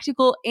the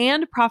practical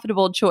and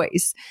profitable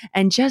choice.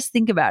 And just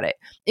think about it.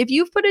 If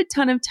you've put a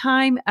ton of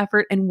time,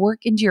 effort, and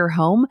work into your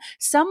home,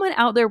 someone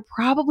out there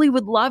probably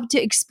would love to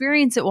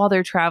experience it while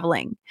they're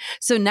traveling.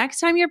 So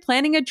next time you're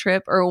planning a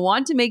trip or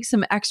want to make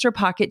some extra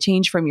pocket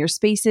change from your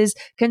spaces,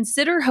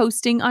 consider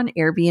hosting on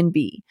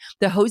Airbnb.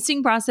 The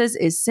hosting process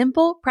is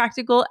simple,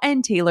 practical,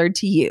 and tailored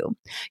to you.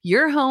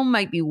 Your home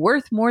might be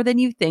worth more than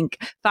you think.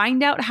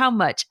 Find out how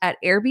much at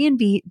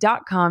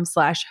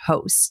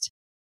airbnb.com/host.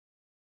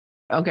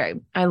 Okay.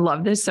 I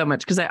love this so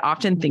much because I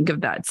often think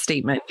of that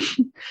statement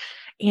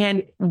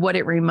and what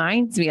it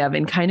reminds me of,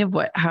 and kind of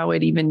how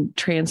it even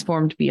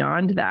transformed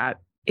beyond that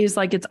is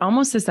like, it's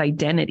almost this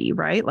identity,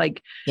 right?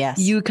 Like, yes,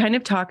 you kind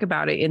of talk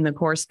about it in the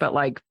course, but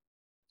like,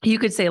 you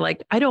could say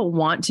like, I don't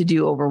want to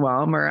do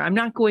overwhelm, or I'm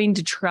not going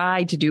to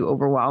try to do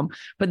overwhelm,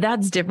 but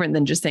that's different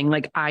than just saying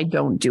like, I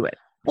don't do it.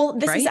 Well,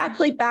 this right? is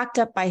actually backed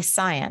up by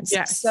science.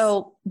 Yes.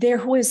 So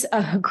there was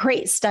a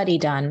great study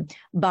done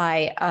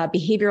by a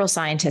behavioral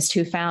scientist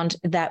who found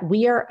that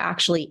we are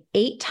actually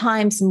 8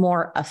 times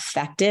more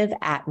effective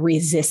at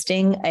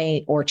resisting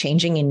or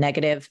changing a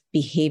negative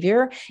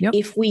behavior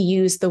if we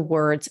use the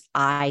words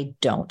I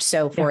don't.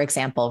 So for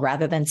example,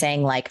 rather than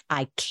saying like,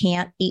 I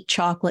can't eat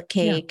chocolate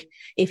cake,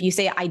 if you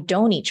say I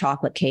don't eat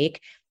chocolate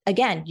cake,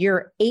 again,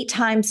 you're 8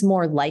 times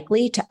more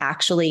likely to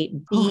actually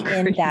be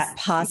in that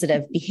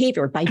positive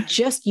behavior by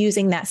just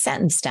using that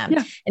sentence stem.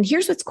 Yeah. And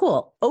here's what's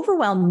cool.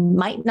 Overwhelm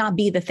might not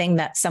be the thing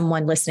that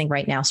someone listening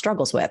right now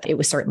struggles with. It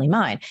was certainly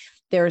mine.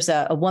 There's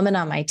a woman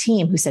on my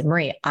team who said,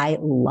 Marie, I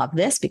love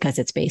this because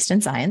it's based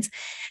in science.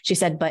 She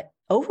said, but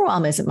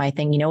overwhelm isn't my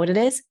thing. You know what it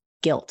is?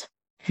 Guilt.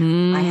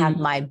 I have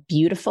my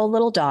beautiful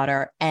little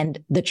daughter.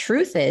 And the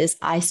truth is,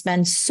 I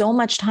spend so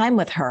much time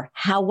with her.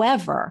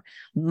 However,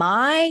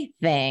 my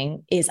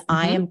thing is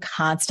I am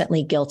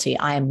constantly guilty.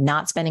 I am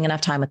not spending enough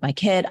time with my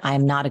kid. I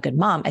am not a good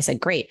mom. I said,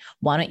 great.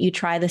 Why don't you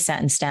try the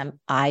sentence stem?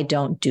 I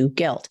don't do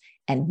guilt,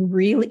 and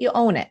really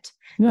own it.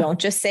 Yeah. Don't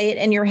just say it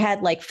in your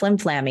head like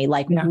flim-flammy,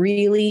 like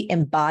really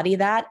embody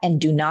that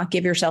and do not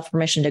give yourself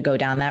permission to go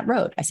down that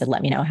road. I said,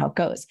 let me know how it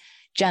goes.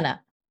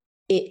 Jenna,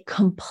 it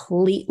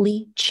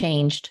completely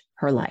changed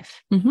her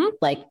life.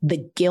 Like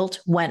the guilt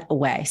went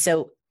away.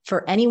 So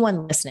for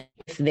anyone listening,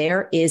 if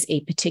there is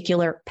a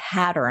particular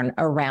pattern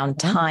around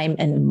time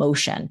and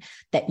emotion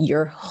that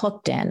you're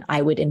hooked in,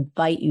 I would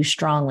invite you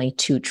strongly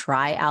to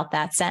try out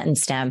that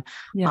sentence stem.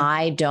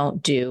 I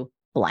don't do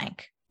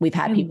blank. We've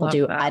had people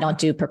do, I don't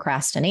do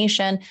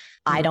procrastination.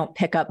 I don't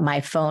pick up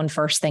my phone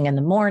first thing in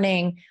the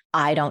morning.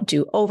 I don't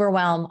do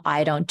overwhelm.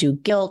 I don't do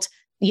guilt.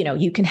 You know,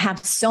 you can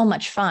have so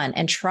much fun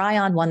and try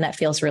on one that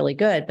feels really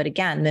good. But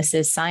again, this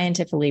is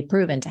scientifically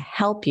proven to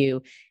help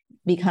you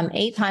become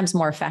 8 times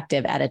more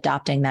effective at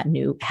adopting that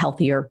new,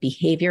 healthier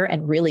behavior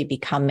and really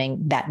becoming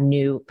that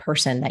new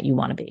person that you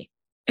want to be.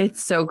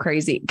 It's so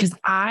crazy because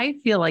I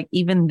feel like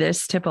even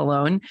this tip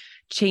alone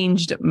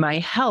changed my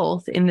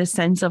health in the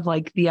sense of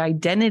like the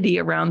identity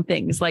around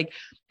things. Like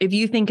if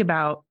you think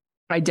about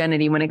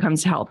identity when it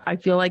comes to health, I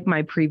feel like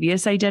my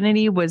previous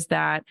identity was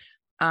that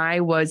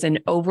I was an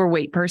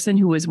overweight person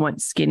who was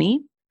once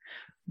skinny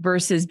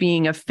versus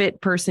being a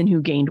fit person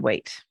who gained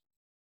weight.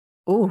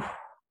 Ooh.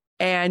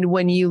 And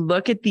when you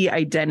look at the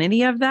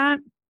identity of that,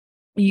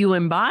 you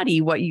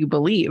embody what you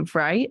believe,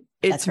 right?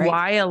 It's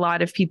why a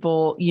lot of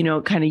people, you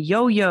know, kind of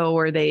yo-yo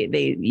or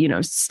they, you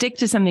know, stick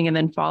to something and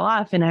then fall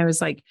off. And I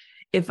was like,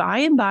 if I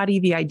embody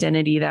the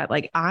identity that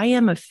like, I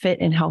am a fit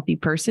and healthy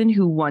person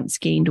who once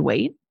gained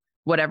weight,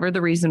 whatever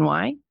the reason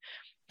why,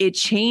 it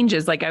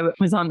changes. Like I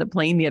was on the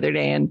plane the other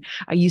day and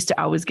I used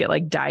to always get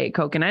like Diet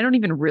Coke, and I don't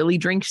even really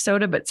drink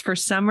soda, but for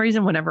some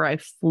reason, whenever I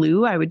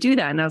flew, I would do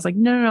that. And I was like,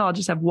 no, I'll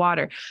just have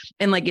water.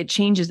 And like, it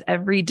changes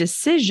every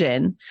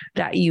decision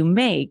that you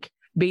make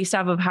based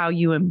off of how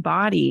you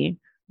embody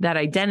that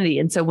identity.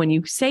 And so when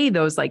you say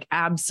those like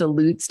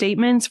absolute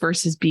statements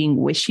versus being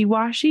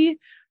wishy-washy,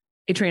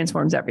 it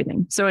transforms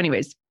everything. So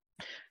anyways,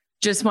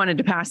 just wanted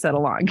to pass that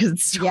along because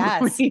it's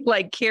totally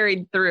like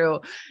carried through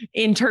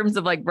in terms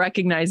of like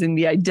recognizing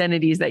the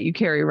identities that you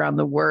carry around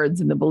the words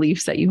and the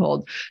beliefs that you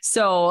hold.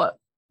 So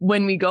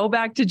when we go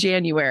back to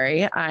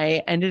January,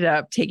 I ended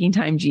up taking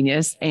Time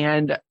Genius,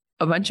 and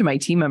a bunch of my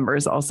team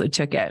members also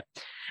took it.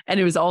 And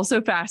it was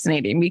also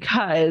fascinating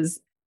because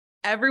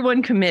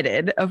everyone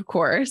committed, of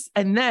course.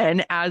 And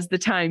then as the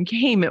time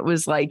came, it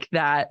was like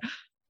that.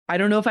 I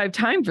don't know if I have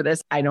time for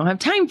this. I don't have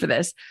time for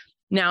this.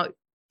 Now,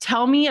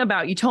 tell me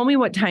about, you told me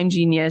what Time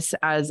Genius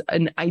as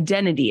an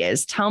identity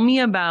is. Tell me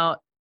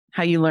about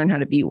how you learn how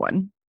to be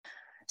one.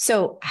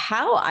 So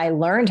how I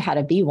learned how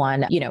to be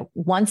one, you know,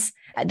 once,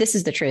 this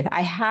is the truth.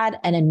 I had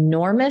an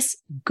enormous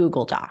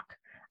Google Doc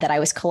that I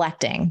was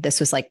collecting. This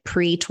was like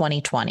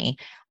pre-2020,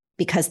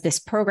 because this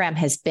program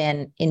has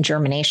been in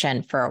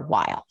germination for a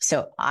while.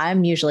 So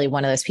I'm usually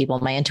one of those people,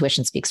 my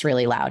intuition speaks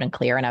really loud and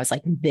clear. And I was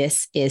like,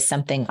 this is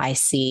something I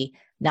see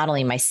not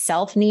only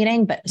myself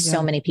needing, but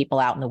so many people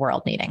out in the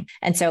world needing.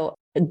 And so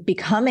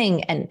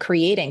becoming and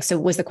creating. So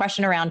was the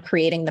question around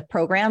creating the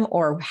program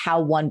or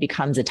how one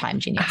becomes a Time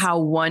Genius? How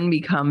one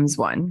becomes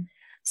one.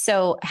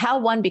 So how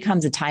one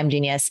becomes a Time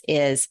Genius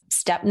is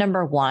step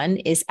number 1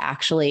 is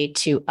actually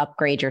to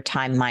upgrade your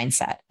time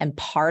mindset. And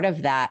part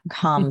of that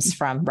comes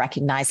from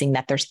recognizing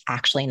that there's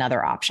actually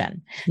another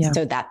option.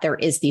 So that there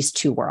is these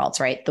 2 worlds,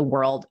 right? The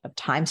world of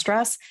time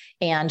stress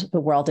and the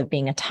world of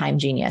being a Time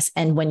Genius.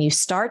 And when you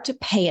start to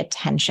pay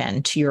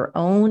attention to your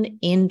own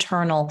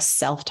internal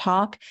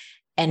self-talk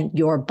and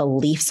your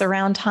beliefs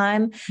around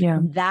time,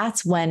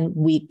 that's when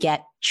we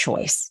get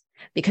choice.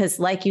 Because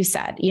like you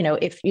said, you know,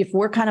 if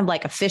we're kind of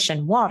like a fish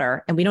in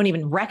water and we don't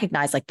even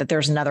recognize like that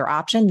there's another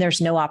option,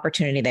 there's no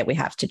opportunity that we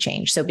have to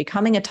change. So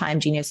becoming a Time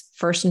Genius,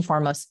 first and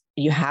foremost,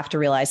 you have to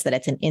realize that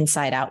it's an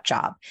inside out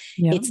job.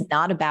 It's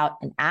not about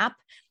an app.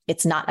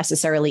 It's not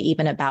necessarily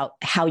even about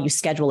how you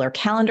schedule or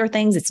calendar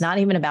things. It's not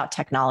even about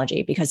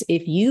technology, because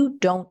if you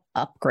don't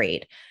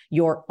upgrade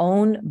your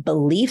own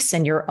beliefs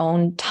and your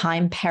own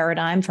time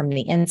paradigm from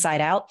the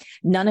inside out,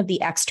 none of the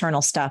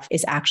external stuff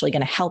is actually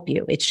going to help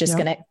you. It's just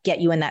going to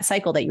get you in that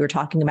cycle that you were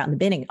talking about in the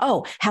beginning.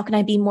 Oh, how can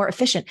I be more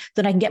efficient?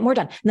 Then I can get more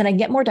done. And then I can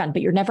get more done.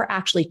 But you're never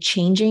actually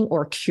changing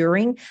or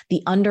curing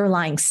the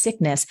underlying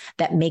sickness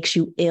that makes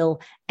you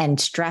ill and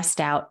stressed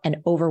out and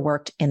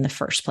overworked in the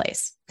first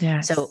place.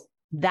 Yes. So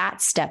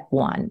that's step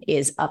one,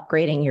 is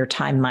upgrading your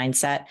time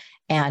mindset.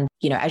 And,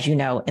 as you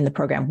know, in the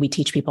program, we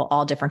teach people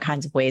all different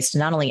kinds of ways to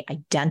not only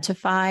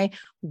identify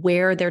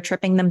where they're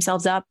tripping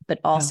themselves up, but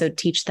also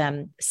teach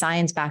them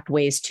science-backed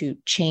ways to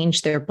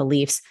change their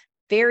beliefs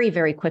very,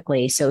 very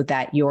quickly so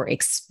that your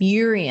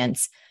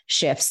experience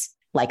shifts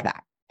like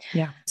that.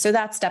 Yeah. So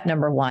that's step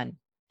number one.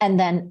 And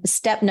then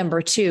step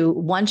number two,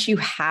 once you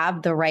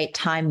have the right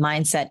time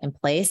mindset in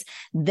place,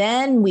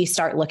 then we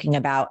start looking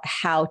about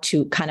how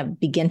to kind of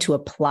begin to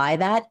apply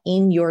that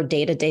in your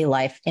day-to-day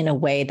life in a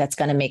way that's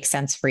going to make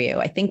sense for you.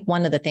 I think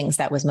one of the things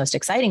that was most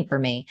exciting for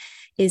me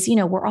is,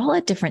 we're all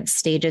at different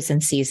stages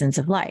and seasons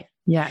of life.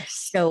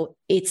 Yes. So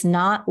it's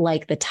not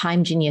like the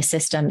Time Genius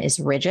system is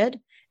rigid.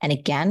 And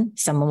again,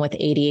 someone with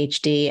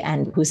ADHD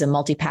and who's a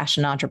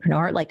multi-passionate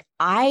entrepreneur, like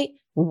I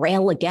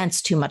rail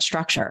against too much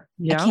structure.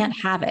 I can't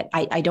have it.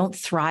 I don't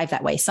thrive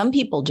that way. Some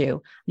people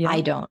do.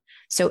 I don't.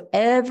 So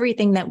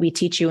everything that we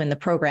teach you in the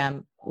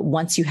program,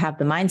 once you have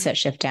the mindset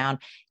shift down,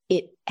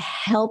 it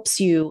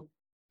helps you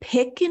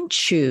pick and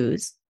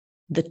choose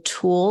the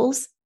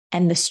tools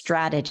and the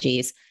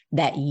strategies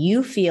that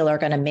you feel are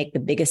going to make the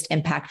biggest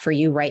impact for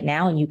you right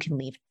now. And you can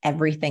leave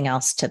everything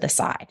else to the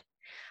side.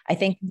 I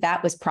think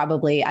that was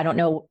probably, I don't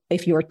know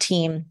if your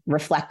team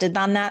reflected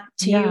on that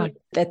to you,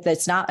 that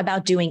it's not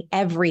about doing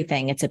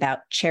everything. It's about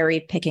cherry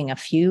picking a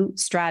few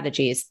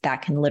strategies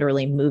that can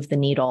literally move the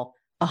needle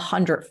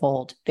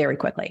 100-fold very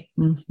quickly.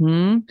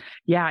 Mm-hmm.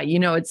 Yeah.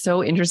 It's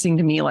so interesting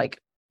to me, like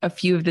a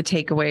few of the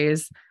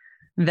takeaways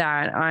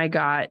that I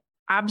got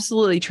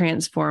absolutely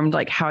transformed,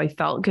 like how I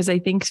felt. Because I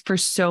think for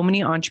so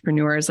many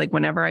entrepreneurs, like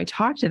whenever I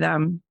talk to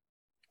them,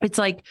 it's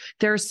like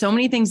there are so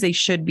many things they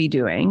should be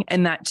doing,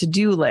 and that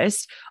to-do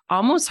list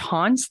almost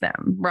haunts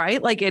them,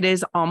 right? Like it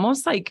is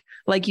almost like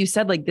you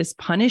said, like this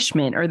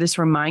punishment or this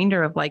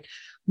reminder of like,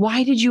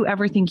 why did you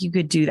ever think you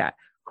could do that?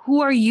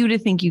 Who are you to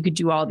think you could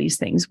do all these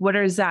things? What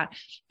is that?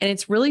 And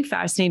it's really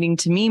fascinating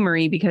to me,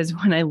 Marie, because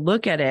when I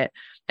look at it,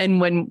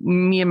 and when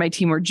me and my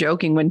team were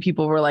joking, when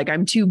people were like,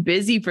 I'm too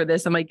busy for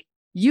this, I'm like,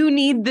 you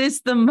need this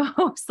the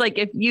most. Like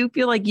if you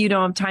feel like you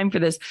don't have time for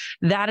this,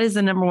 that is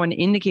the number one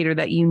indicator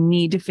that you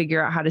need to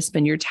figure out how to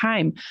spend your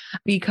time.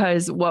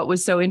 Because what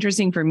was so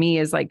interesting for me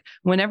is like,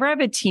 whenever I have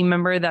a team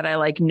member that I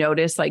like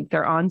notice, like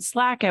they're on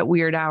Slack at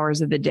weird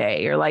hours of the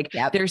day, or like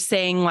they're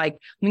saying like,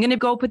 I'm going to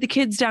go put the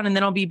kids down and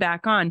then I'll be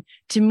back on.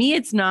 To me,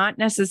 it's not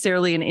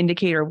necessarily an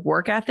indicator of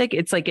work ethic.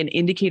 It's like an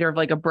indicator of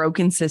like a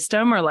broken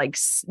system or like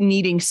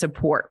needing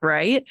support,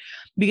 right?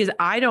 Because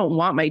I don't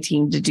want my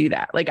team to do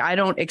that. Like I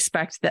don't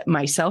expect that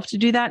myself to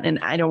do that. And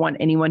I don't want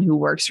anyone who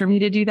works for me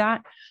to do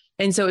that.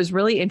 And so it was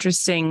really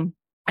interesting.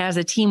 As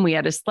a team, we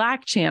had a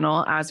Slack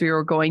channel. As we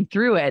were going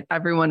through it,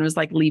 everyone was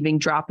like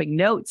dropping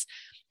notes.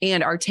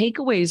 And our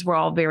takeaways were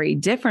all very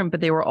different,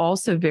 but they were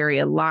also very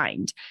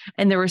aligned.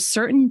 And there were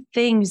certain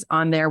things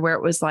on there where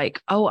it was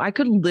like, oh, I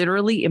could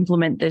literally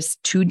implement this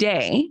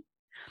today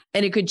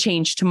and it could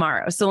change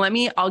tomorrow. So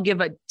I'll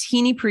give a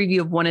teeny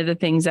preview of one of the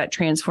things that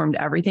transformed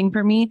everything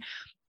for me.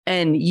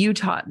 And you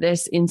taught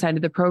this inside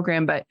of the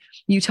program, but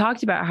you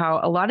talked about how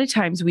a lot of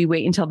times we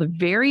wait until the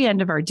very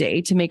end of our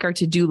day to make our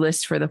to-do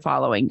list for the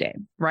following day,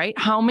 right?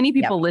 How many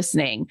people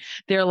listening,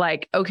 they're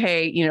like,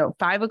 okay,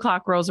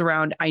 5:00 rolls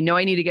around. I know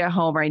I need to get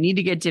home, or I need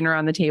to get dinner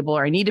on the table,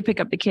 or I need to pick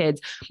up the kids.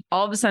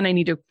 All of a sudden I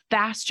need to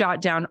fast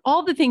jot down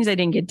all the things I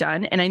didn't get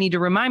done. And I need to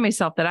remind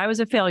myself that I was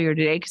a failure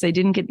today because I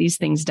didn't get these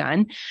things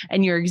done.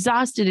 And you're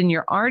exhausted and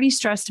you're already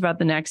stressed about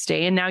the next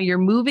day. And now you're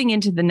moving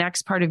into the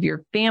next part of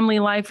your family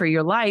life or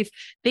your life,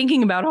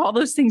 thinking about all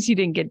those things you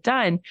didn't get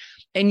done.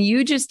 And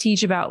you just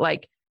teach about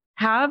like,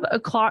 have a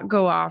clock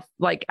go off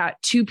like at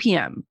 2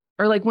 p.m.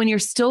 or like when you're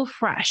still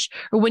fresh,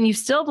 or when you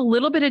still have a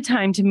little bit of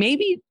time to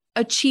maybe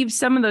achieve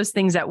some of those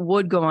things that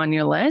would go on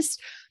your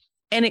list.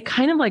 And it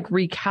kind of like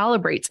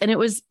recalibrates. And it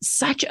was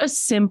such a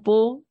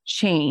simple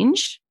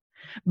change,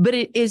 but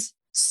it is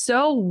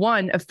so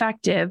one,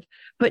 effective,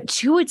 but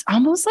two, it's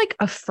almost like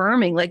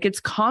affirming, like it's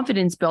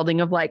confidence building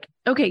of like,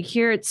 okay,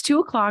 here it's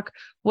 2:00.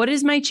 What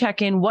is my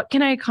check-in? What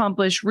can I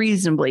accomplish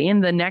reasonably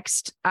in the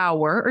next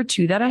hour or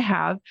two that I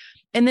have?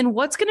 And then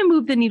what's going to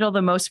move the needle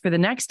the most for the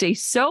next day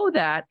so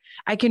that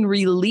I can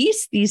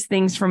release these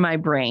things from my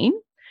brain,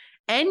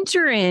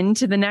 enter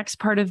into the next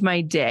part of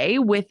my day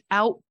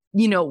without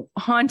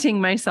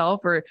haunting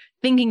myself or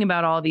thinking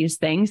about all these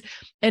things.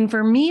 And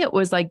for me, it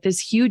was like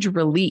this huge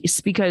release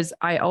because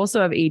I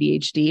also have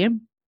ADHD.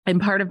 And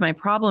part of my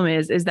problem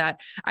is that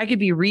I could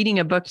be reading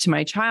a book to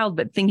my child,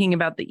 but thinking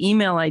about the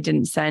email I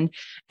didn't send.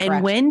 And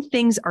Correct. When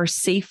things are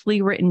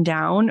safely written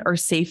down or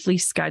safely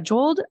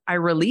scheduled, I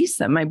release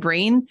them. My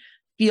brain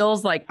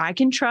feels like I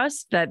can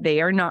trust that they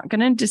are not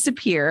going to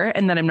disappear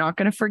and that I'm not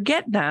going to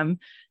forget them.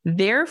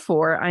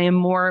 Therefore, I am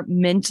more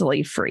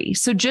mentally free.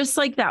 So just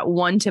like that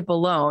one tip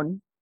alone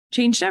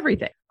changed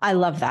everything. I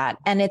love that.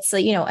 And it's,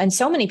 and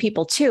so many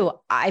people too,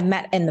 I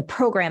met in the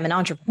program and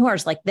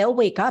entrepreneurs, like they'll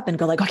wake up and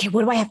go like, okay,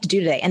 what do I have to do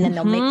today? And then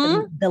they'll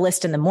make the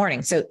list in the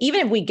morning. So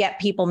even if we get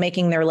people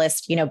making their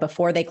list,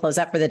 before they close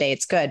up for the day,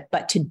 it's good.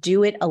 But to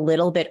do it a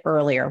little bit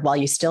earlier while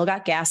you still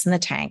got gas in the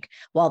tank,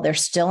 while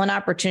there's still an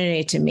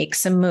opportunity to make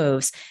some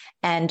moves.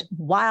 And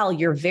while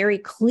you're very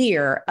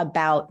clear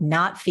about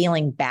not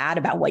feeling bad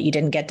about what you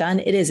didn't get done,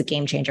 it is a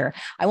game changer.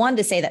 I wanted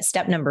to say that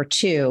step number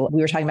 2,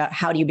 we were talking about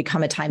how do you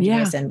become a time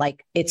genius, and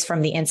like it's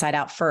from the inside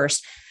out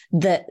first.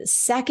 The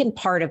second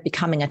part of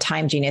becoming a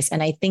time genius,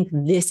 and I think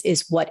this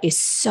is what is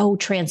so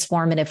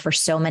transformative for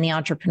so many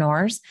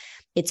entrepreneurs,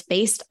 it's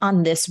based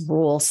on this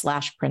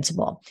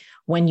rule/principle.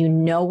 When you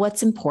know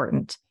what's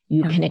important,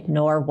 you can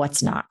ignore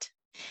what's not.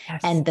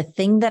 Yes. And the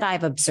thing that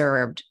I've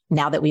observed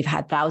now that we've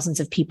had thousands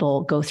of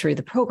people go through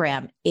the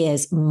program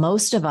is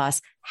most of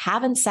us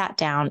haven't sat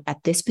down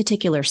at this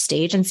particular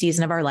stage and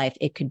season of our life.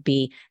 It could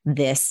be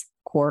this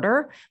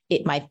quarter.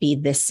 It might be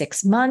this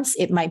 6 months.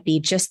 It might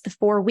be just the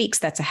 4 weeks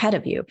that's ahead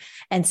of you,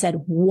 and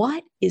said,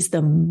 what is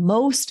the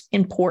most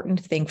important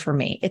thing for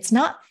me? It's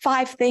not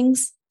 5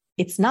 things.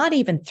 It's not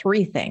even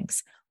 3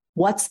 things.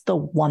 What's the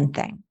one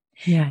thing?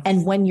 Yes.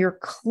 And when you're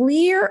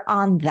clear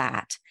on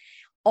that,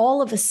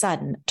 all of a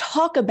sudden,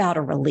 talk about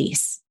a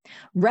release.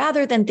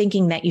 Rather than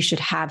thinking that you should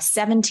have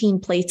 17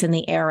 plates in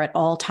the air at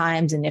all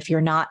times. And if you're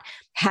not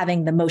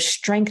having the most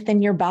strength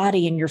in your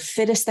body and you're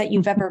fittest that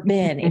you've ever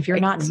been, if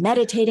you're not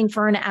meditating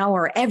for an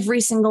hour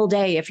every single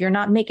day, if you're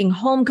not making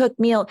home cooked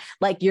meal,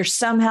 like you're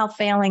somehow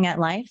failing at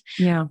life.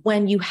 Yeah.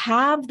 When you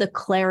have the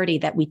clarity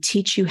that we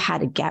teach you how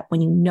to get,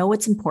 when you know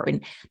it's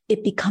important,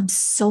 it becomes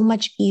so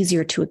much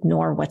easier to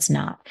ignore what's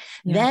not.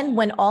 Yeah. Then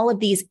when all of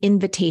these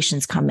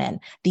invitations come in,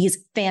 these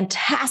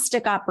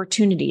fantastic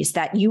opportunities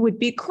that you would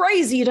be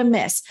crazy to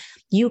miss,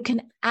 you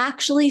can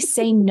actually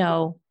say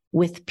no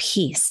with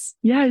peace.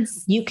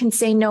 Yes. You can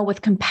say no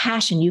with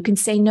compassion. You can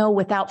say no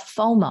without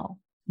FOMO.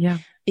 Yeah.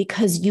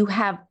 Because you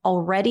have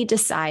already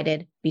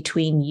decided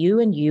between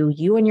you and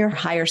your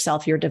higher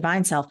self, your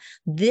divine self,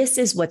 this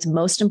is what's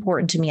most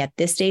important to me at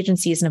this stage and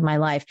season of my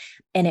life.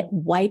 And it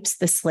wipes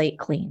the slate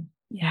clean.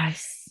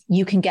 Yes.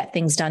 You can get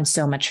things done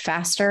so much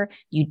faster.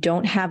 You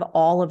don't have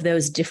all of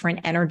those different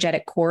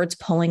energetic cords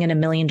pulling in a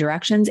million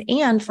directions.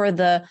 And for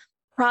the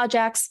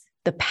projects,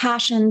 the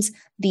passions,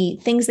 the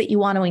things that you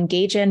want to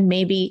engage in,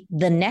 maybe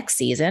the next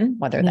season,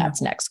 whether that's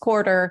next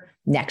quarter,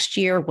 next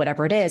year,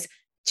 whatever it is,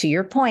 to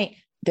your point,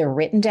 they're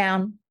written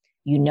down.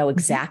 You know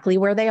exactly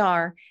where they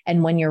are.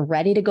 And when you're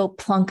ready to go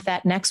plunk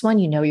that next one,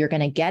 you know you're going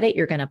to get it.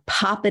 You're going to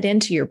pop it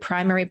into your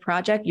primary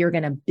project. You're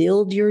going to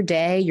build your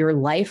day, your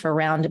life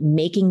around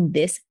making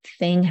this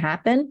thing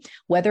happen,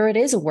 whether it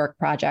is a work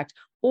project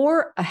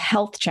or a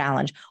health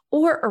challenge,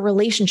 or a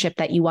relationship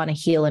that you want to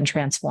heal and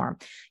transform.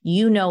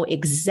 You know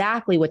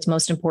exactly what's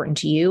most important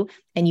to you,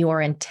 and you are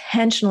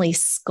intentionally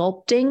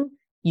sculpting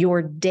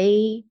your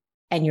day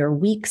and your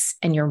weeks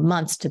and your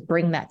months to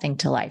bring that thing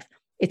to life.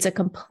 It's a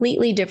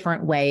completely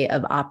different way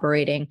of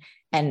operating.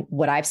 And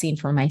what I've seen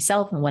for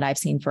myself and what I've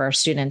seen for our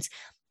students,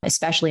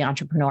 especially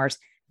entrepreneurs,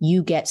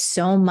 you get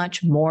so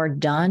much more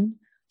done,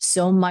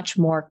 so much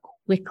more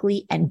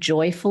quickly and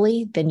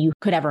joyfully than you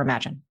could ever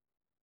imagine.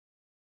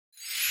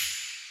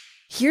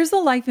 Here's a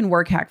life and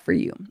work hack for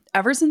you.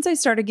 Ever since I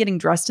started getting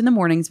dressed in the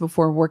mornings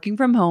before working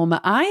from home,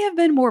 I have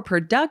been more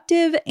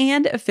productive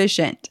and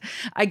efficient.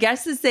 I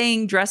guess the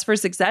saying dress for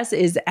success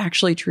is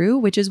actually true,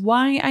 which is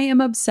why I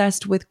am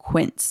obsessed with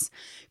Quince.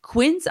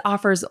 Quince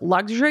offers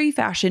luxury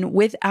fashion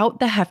without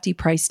the hefty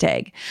price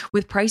tag.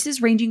 With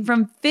prices ranging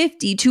from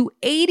 50 to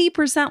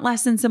 80%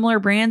 less than similar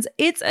brands,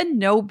 it's a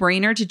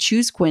no-brainer to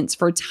choose Quince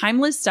for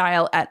timeless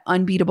style at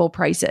unbeatable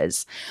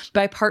prices.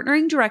 By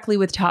partnering directly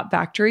with top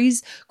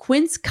factories,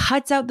 Quince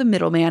cuts out the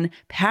middleman,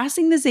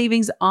 passing the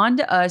savings on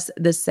to us,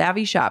 the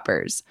savvy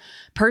shoppers.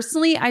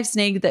 Personally, I've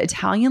snagged the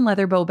Italian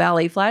leather bow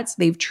ballet flats.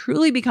 They've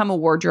truly become a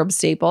wardrobe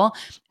staple.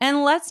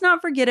 And let's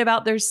not forget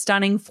about their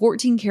stunning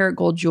 14 karat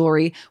gold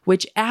jewelry,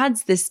 which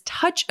adds this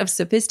touch of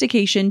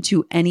sophistication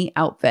to any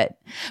outfit.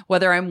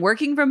 Whether I'm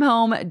working from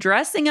home,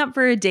 dressing up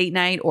for a date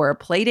night, or a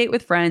play date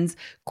with friends,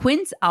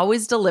 Quince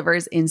always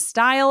delivers in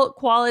style,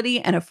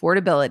 quality, and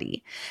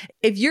affordability.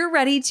 If you're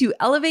ready to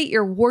elevate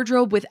your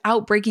wardrobe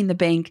without breaking the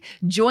bank,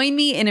 join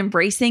me in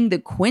embracing the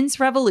Quince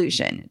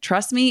revolution.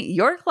 Trust me,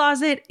 your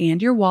closet and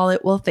your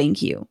wallet will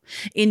thank you.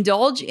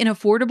 Indulge in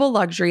affordable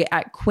luxury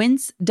at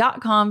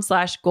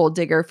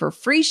quince.com/golddigger for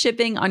free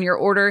shipping on your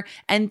order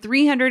and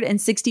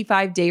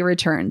 365-day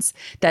returns.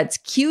 That's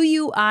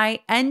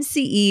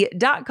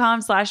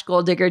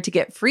QUINCE.com/golddigger to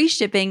get free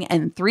shipping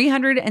and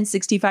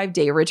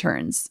 365-day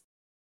returns.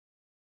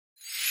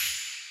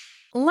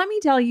 Let me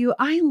tell you,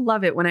 I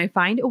love it when I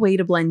find a way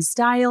to blend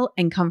style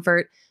and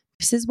comfort,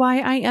 This is why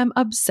I am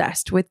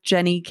obsessed with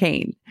Jenni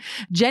Kayne.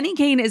 Jenni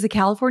Kayne is a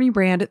California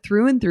brand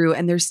through and through,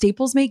 and their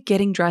staples make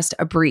getting dressed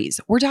a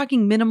breeze. We're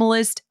talking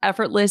minimalist,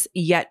 effortless,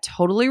 yet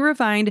totally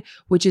refined,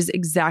 which is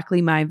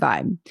exactly my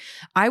vibe.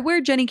 I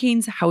wear Jenni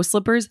Kayne's house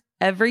slippers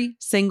every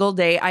single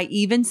day. I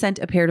even sent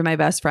a pair to my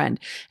best friend,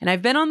 and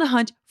I've been on the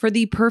hunt for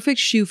the perfect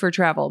shoe for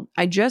travel.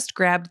 I just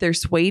grabbed their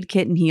suede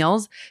kitten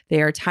heels.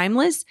 They are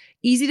timeless,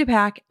 easy to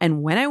pack,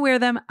 and when I wear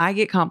them, I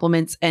get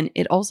compliments, and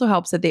it also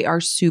helps that they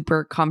are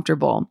super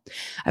comfortable.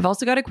 I've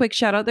also got a quick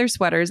shout out their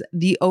sweaters.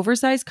 The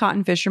oversized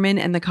cotton fisherman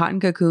and the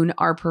cotton cocoon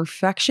are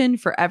perfection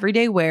for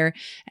everyday wear,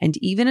 and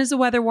even as the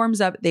weather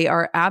warms up, they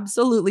are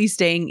absolutely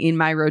staying in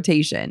my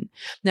rotation.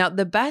 Now,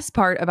 the best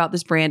part about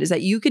this brand is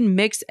that you can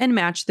mix and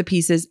match the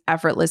pieces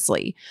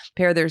effortlessly.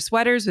 Pair their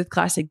sweaters with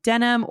classic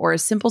denim or a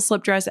simple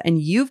slip dress,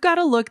 and you've got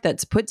a look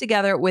that's put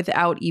together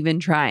without even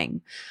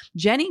trying.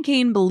 Jenni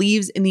Kayne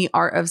believes in the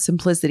art of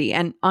simplicity,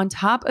 and on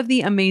top of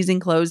the amazing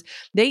clothes,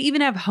 they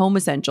even have home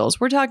essentials.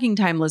 We're talking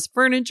timeless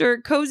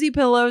furniture, cozy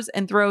pillows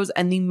and throws,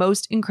 and the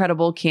most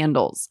incredible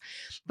candles.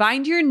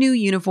 Find your new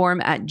uniform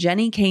at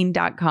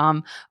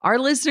jennikayne.com. Our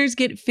listeners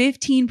get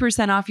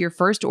 15% off your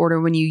first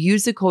order when you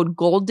use the code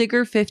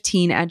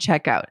GOLDDIGGER15 at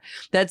checkout.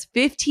 That's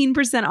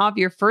 15% off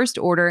your first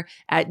order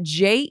at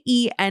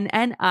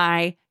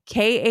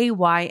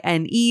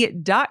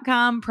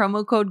JENNIKAYNE.com,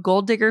 promo code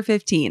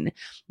GOLDDIGGER15.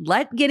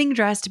 Let getting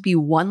dressed be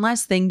one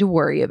less thing to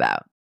worry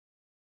about.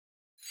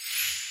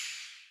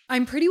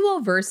 I'm pretty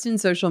well versed in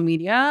social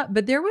media,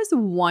 but there was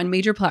one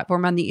major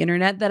platform on the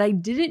internet that I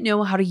didn't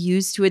know how to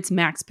use to its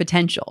max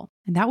potential,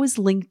 and that was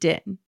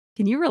LinkedIn.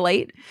 Can you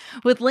relate?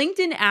 With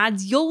LinkedIn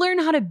ads, you'll learn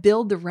how to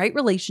build the right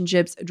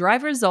relationships,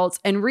 drive results,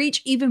 and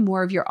reach even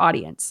more of your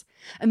audience.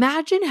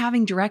 Imagine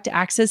having direct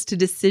access to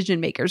decision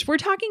makers. We're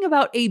talking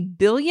about 1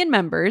 billion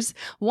members,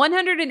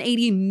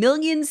 180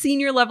 million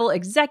senior level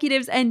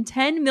executives, and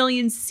 10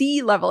 million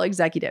C-level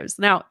executives.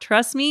 Now,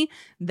 trust me,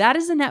 that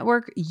is a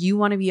network you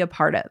want to be a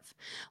part of.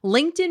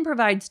 LinkedIn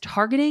provides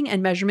targeting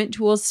and measurement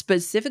tools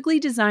specifically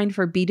designed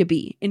for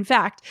B2B. In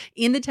fact,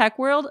 in the tech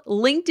world,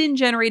 LinkedIn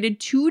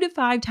generated 2 to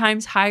 5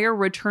 times higher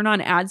return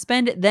on ad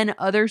spend than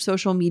other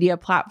social media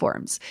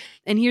platforms.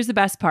 And here's the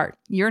best part.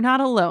 You're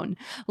not alone.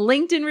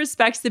 LinkedIn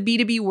respects the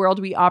B2B world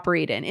we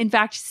operate in. In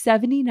fact,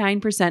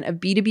 79% of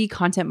B2B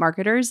content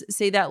marketers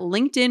say that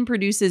LinkedIn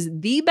produces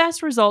the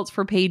best results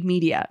for paid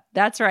media.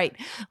 That's right.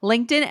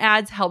 LinkedIn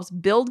ads helps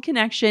build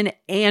connection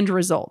and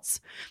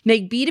results.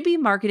 Make B2B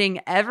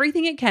marketing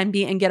everything it can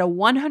be and get a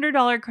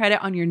 $100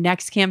 credit on your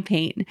next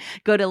campaign.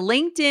 Go to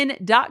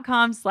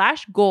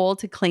linkedin.com/goal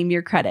to claim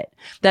your credit.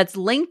 That's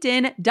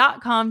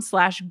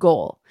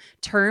linkedin.com/goal.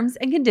 Terms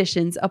and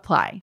conditions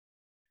apply.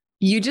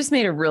 You just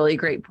made a really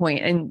great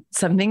point, and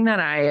something that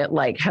I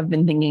have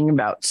been thinking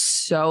about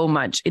so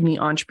much in the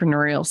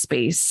entrepreneurial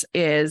space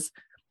is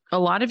a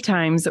lot of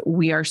times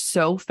we are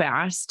so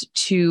fast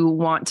to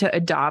want to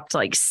adopt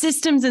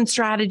systems and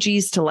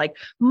strategies to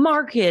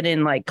market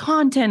and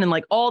content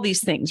and all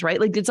these things, right?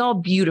 It's all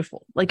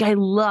beautiful. I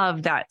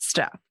love that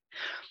stuff.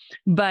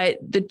 But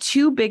the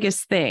two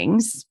biggest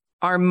things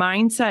are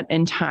mindset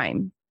and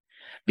time.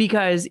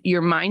 Because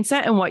your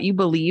mindset and what you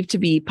believe to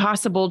be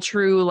possible,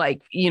 true,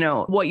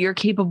 what you're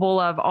capable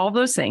of, all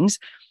those things,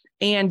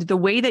 and the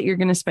way that you're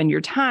going to spend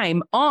your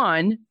time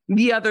on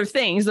the other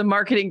things, the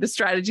marketing, the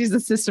strategies, the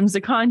systems,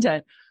 the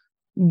content,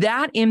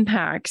 that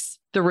impacts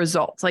the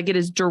results. It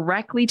is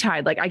directly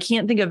tied. I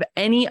can't think of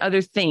any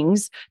other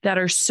things that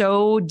are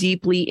so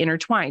deeply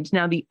intertwined.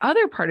 Now, the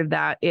other part of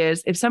that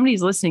is if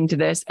somebody's listening to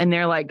this and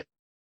they're like,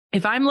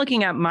 if I'm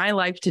looking at my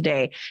life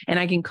today and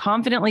I can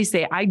confidently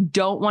say, I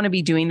don't want to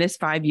be doing this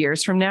 5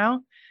 years from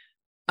now,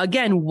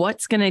 again,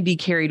 what's going to be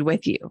carried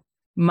with you?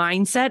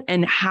 Mindset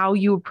and how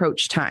you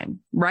approach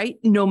time, right?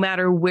 No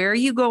matter where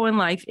you go in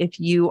life, if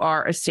you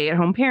are a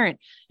stay-at-home parent,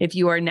 if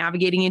you are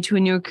navigating into a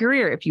new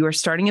career, if you are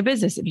starting a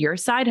business, if you're a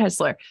side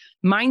hustler,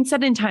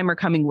 mindset and time are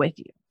coming with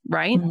you.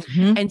 Right.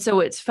 Mm-hmm. And so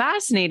it's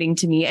fascinating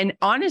to me. And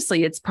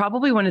honestly, it's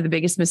probably one of the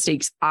biggest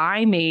mistakes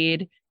I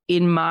made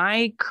in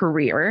my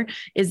career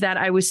is that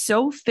I was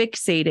so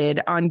fixated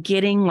on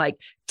getting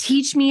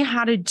teach me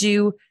how to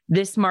do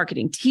this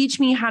marketing, teach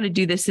me how to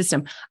do this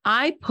system.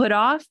 I put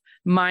off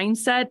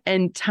mindset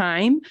and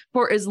time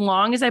for as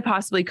long as I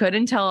possibly could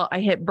until I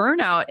hit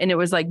burnout. And it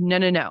was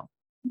no,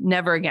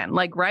 never again.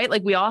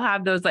 Right. We all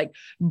have those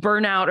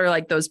burnout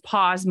or those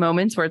pause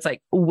moments where it's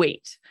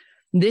wait,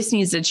 this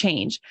needs to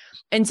change.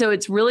 And so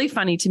it's really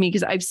funny to me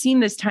because I've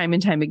seen this time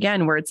and time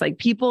again where it's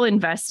people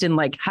invest in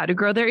how to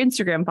grow their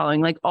Instagram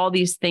following, all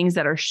these things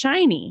that are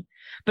shiny,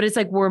 but it's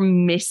we're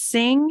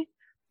missing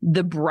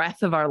the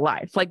breadth of our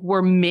life.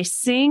 We're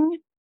missing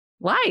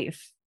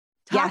life.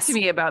 Talk to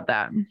me about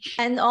that.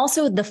 And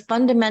also the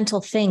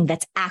fundamental thing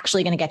that's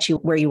actually going to get you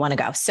where you want to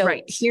go. So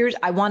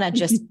I want to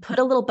just put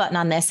a little button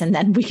on this and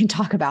then we can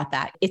talk about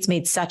that. It's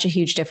made such a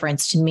huge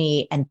difference to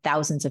me and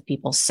thousands of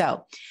people.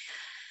 So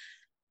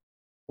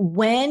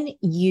when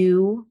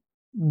you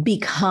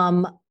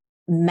become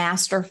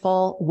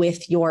masterful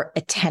with your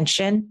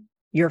attention,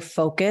 your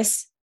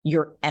focus,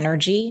 your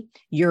energy,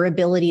 your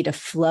ability to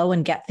flow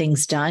and get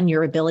things done,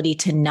 your ability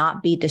to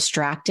not be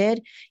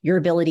distracted, your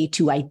ability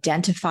to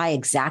identify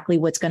exactly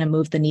what's going to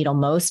move the needle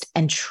most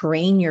and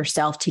train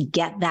yourself to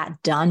get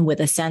that done with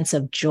a sense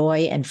of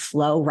joy and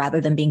flow rather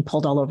than being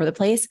pulled all over the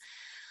place,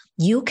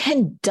 you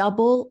can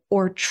double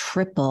or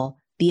triple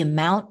the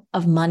amount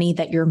of money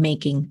that you're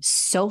making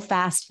so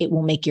fast, it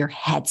will make your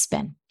head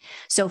spin.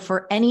 So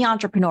for any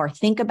entrepreneur,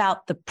 think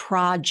about the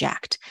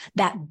project,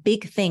 that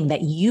big thing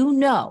that you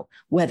know,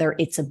 whether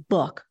it's a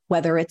book,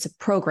 whether it's a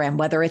program,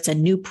 whether it's a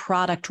new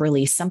product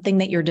release, something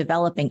that you're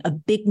developing, a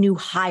big new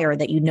hire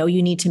that you know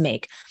you need to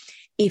make.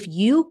 If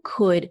you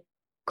could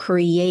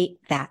create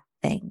that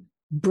thing,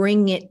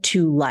 bring it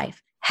to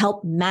life,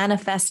 help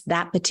manifest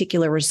that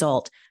particular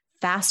result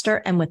faster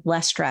and with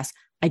less stress,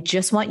 I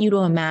just want you to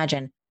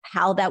imagine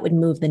how that would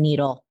move the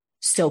needle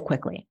so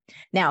quickly.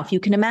 Now, if you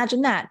can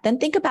imagine that, then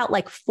think about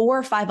like 4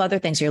 or 5 other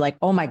things. You're like,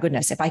 oh my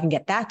goodness, if I can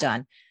get that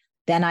done,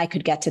 then I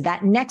could get to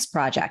that next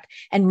project.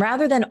 And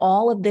rather than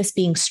all of this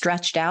being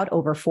stretched out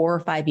over 4 or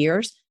 5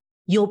 years,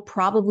 you'll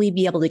probably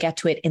be able to get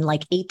to it in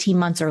like 18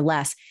 months or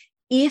less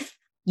if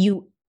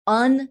you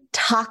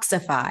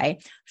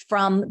untoxify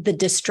from the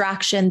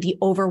distraction, the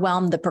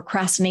overwhelm, the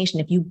procrastination.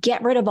 If you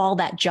get rid of all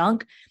that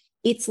junk,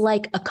 it's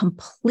like a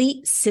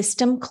complete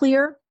system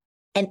clear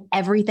and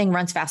everything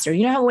runs faster.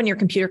 You know how when your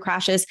computer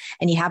crashes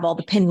and you have all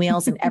the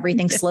pinwheels and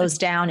everything slows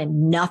down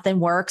and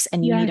nothing works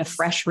and you need a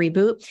fresh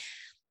reboot?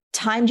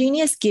 Time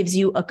Genius gives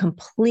you a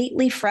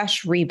completely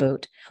fresh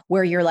reboot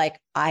where you're like,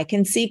 I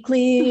can see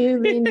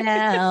clearly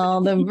now,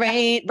 the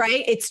rain,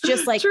 right? It's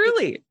just like,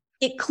 truly,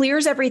 it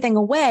clears everything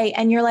away.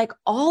 And you're like,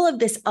 all of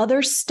this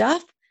other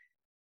stuff,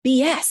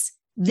 BS.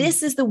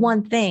 This is the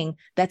one thing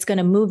that's going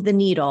to move the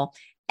needle.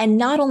 And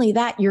not only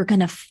that, you're going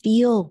to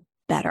feel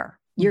better.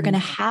 You're going to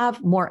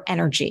have more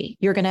energy.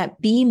 You're going to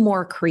be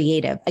more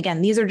creative.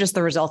 Again, these are just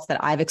the results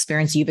that I've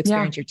experienced, you've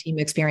experienced, your team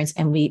experienced,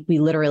 and we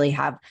literally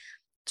have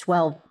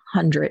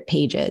 1,200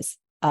 pages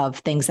of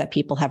things that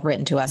people have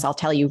written to us. I'll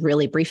tell you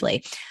really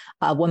briefly.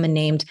 A woman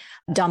named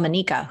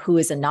Dominica, who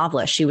is a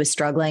novelist, she was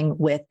struggling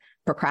with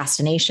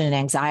procrastination and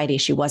anxiety.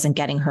 She wasn't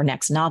getting her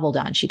next novel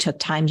done. She took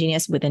Time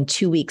Genius, within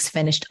 2 weeks,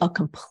 finished a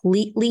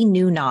completely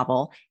new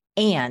novel,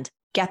 and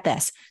get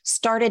this,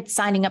 started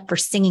signing up for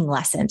singing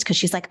lessons because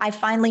she's like, I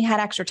finally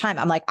had extra time.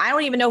 I'm like, I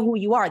don't even know who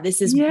you are.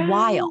 This is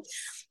wild.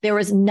 There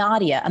was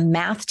Nadia, a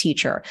math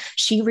teacher.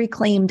 She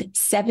reclaimed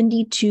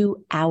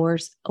 72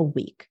 hours a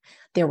week.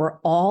 There were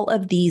all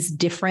of these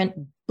different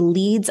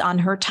bleeds on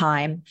her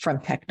time, from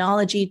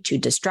technology to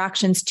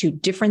distractions to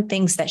different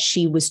things that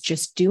she was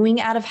just doing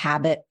out of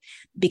habit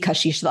because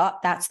she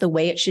thought that's the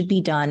way it should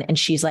be done. And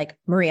she's like,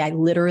 Marie, I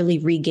literally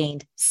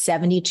regained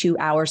 72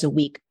 hours a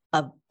week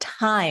of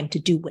time to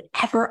do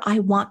whatever I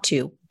want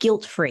to,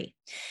 guilt-free.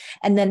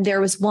 And then there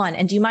was one,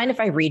 and do you mind if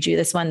I read you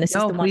this one? This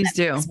is the one that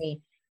makes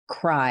me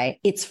cry.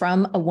 It's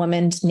from a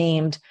woman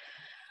named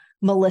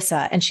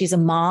Melissa, and she's a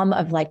mom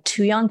of like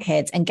 2 young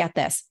kids. And get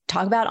this,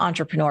 talk about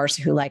entrepreneurs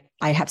who, like,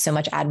 I have so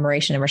much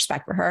admiration and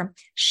respect for her.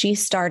 She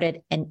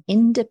started an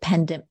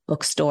independent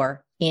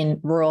bookstore in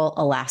rural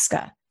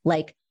Alaska.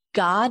 Like,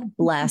 God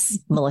bless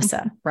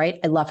Melissa, right?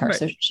 I love her.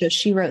 Right. So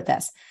she wrote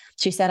this.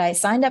 She said, I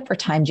signed up for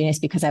Time Genius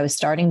because I was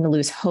starting to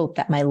lose hope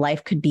that my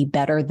life could be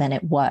better than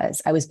it was.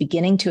 I was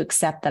beginning to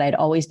accept that I'd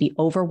always be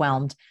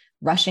overwhelmed,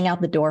 rushing out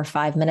the door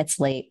 5 minutes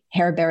late,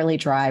 hair barely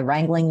dry,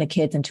 wrangling the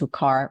kids into a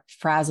car,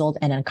 frazzled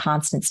and in a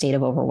constant state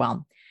of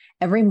overwhelm.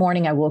 Every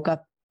morning I woke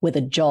up with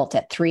a jolt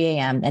at 3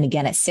 a.m. and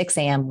again at 6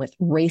 a.m. with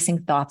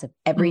racing thoughts of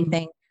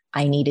everything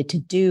I needed to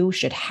do,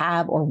 should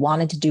have, or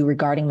wanted to do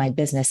regarding my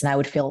business. And I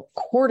would feel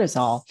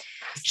cortisol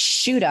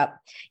shoot up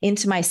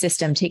into my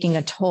system, taking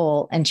a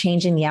toll and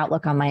changing the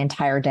outlook on my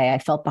entire day. I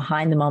felt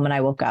behind the moment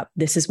I woke up.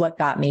 This is what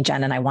got me,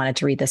 Jen, and I wanted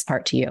to read this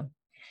part to you.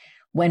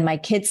 When my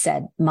kids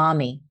said,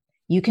 Mommy,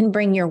 you can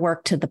bring your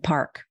work to the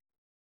park.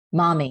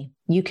 Mommy,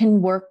 you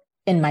can work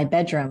in my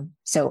bedroom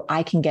so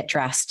I can get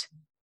dressed.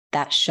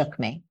 That shook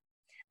me.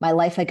 My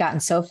life had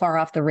gotten so far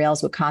off the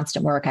rails with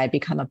constant work, I had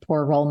become a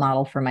poor role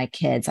model for my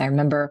kids. I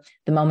remember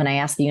the moment I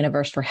asked the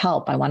universe for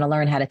help. I want to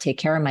learn how to take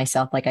care of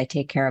myself like I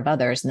take care of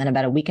others. And then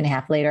about a week and a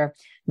half later,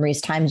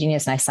 Marie's Time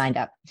Genius, and I signed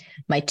up.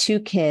 My 2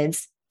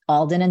 kids,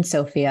 Alden and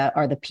Sophia,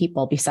 are the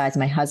people besides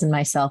my husband and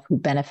myself who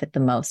benefit the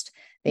most.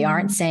 They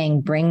aren't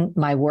saying, bring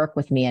my work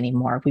with me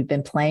anymore. We've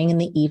been playing in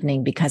the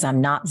evening because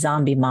I'm not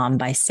zombie mom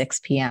by 6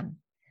 p.m.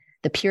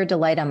 The pure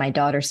delight on my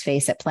daughter's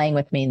face at playing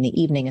with me in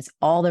the evening is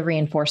all the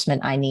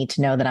reinforcement I need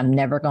to know that I'm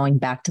never going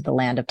back to the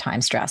land of time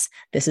stress.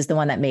 This is the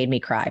one that made me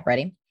cry.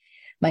 Ready?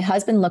 My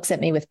husband looks at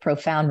me with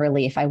profound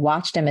relief. I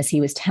watched him as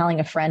he was telling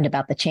a friend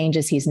about the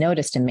changes he's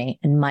noticed in me,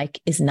 and Mike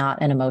is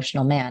not an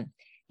emotional man.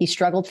 He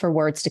struggled for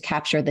words to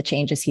capture the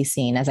changes he's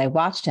seen. As I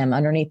watched him,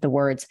 underneath the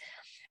words,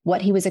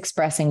 what he was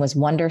expressing was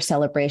wonder,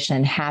 celebration,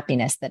 and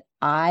happiness that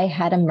I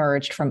had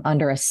emerged from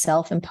under a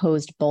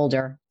self-imposed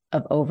boulder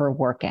of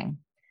overworking.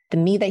 The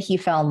me that he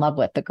fell in love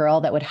with, the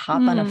girl that would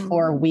hop on a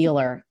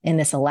 4-wheeler in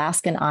this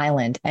Alaskan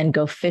island and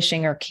go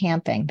fishing or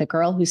camping, the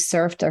girl who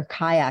surfed or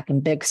kayak in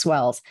big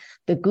swells,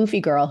 the goofy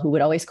girl who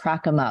would always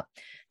crack him up,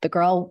 the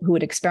girl who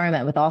would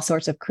experiment with all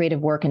sorts of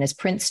creative work in his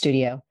print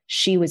studio,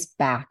 she was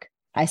back.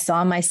 I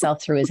saw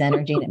myself through his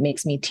energy and it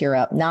makes me tear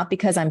up, not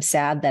because I'm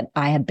sad that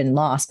I had been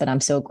lost, but I'm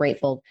so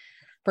grateful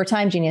for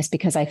Time Genius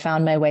because I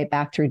found my way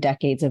back through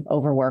decades of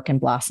overwork and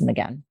blossom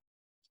again.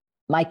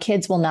 My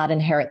kids will not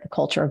inherit the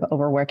culture of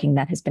overworking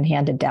that has been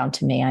handed down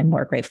to me. I'm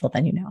more grateful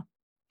than you know.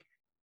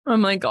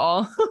 I'm like,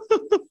 oh,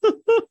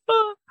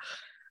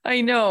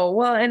 I know.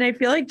 Well, and I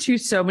feel like too,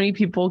 so many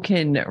people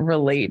can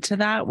relate to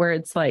that where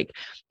it's like,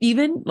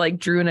 even like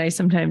Drew and I,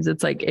 sometimes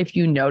it's like, if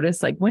you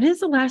notice, like, when is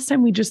the last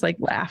time we just like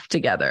laughed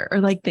together or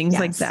like things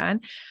like that?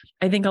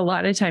 I think a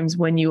lot of times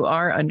when you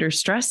are under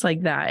stress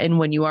like that, and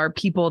when you are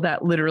people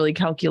that literally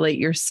calculate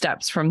your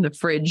steps from the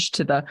fridge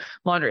to the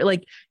laundry,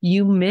 like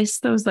you miss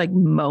those like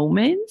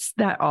moments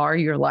that are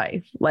your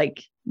life.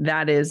 Like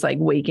that is like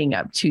waking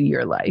up to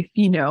your life,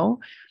 you know?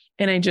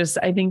 And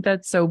I think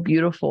that's so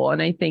beautiful.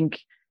 And I think,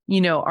 you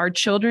know, our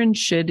children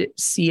should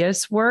see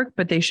us work,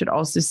 but they should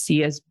also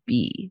see us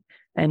be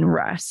and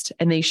rest.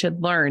 And they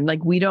should learn,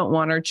 like, we don't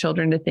want our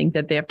children to think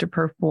that they have to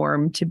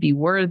perform to be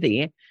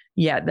worthy.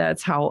 Yet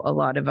that's how a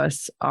lot of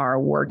us are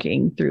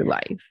working through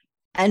life.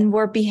 And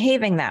we're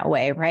behaving that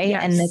way, right?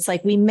 Yes. And it's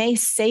like, we may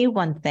say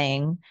one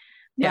thing,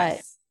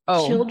 but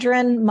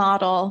children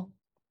model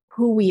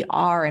who we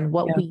are and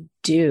what we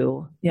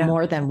do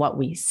more than what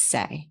we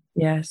say.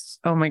 Yes.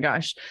 Oh my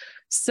gosh.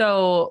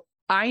 So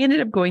I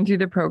ended up going through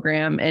the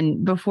program,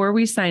 and before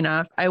we sign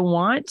off, I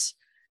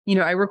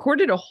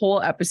recorded a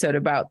whole episode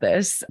about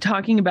this,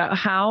 talking about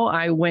how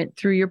I went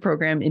through your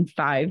program in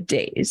 5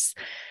 days.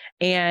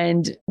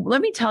 And let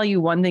me tell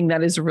you one thing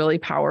that is really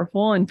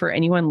powerful. And for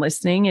anyone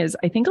listening is,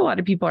 I think a lot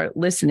of people are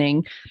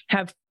listening,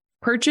 have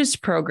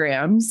purchased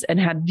programs and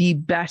had the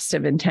best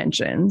of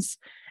intentions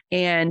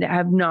and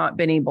have not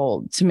been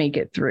able to make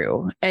it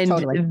through.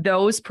 And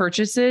those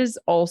purchases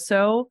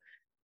also,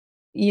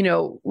 you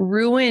know,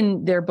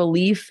 ruin their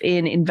belief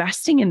in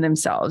investing in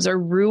themselves, or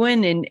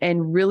ruin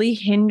and really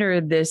hinder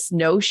this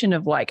notion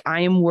of like,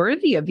 I am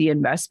worthy of the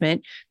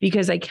investment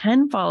because I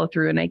can follow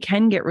through and I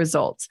can get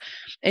results.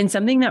 And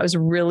something that was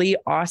really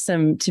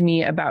awesome to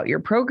me about your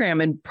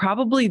program, and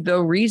probably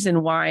the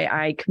reason why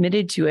I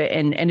committed to it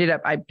and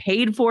I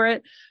paid for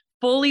it,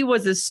 fully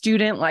was a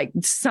student, like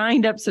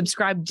signed up,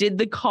 subscribed, did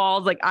the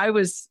calls, like I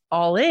was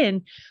all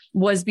in,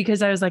 was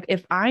because I was like,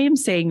 if I am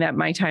saying that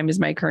my time is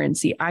my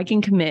currency, I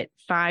can commit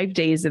 5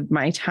 days of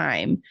my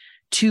time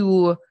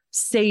to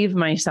save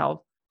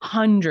myself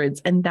hundreds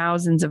and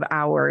thousands of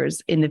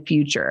hours in the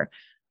future.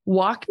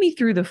 Walk me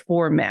through the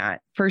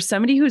format for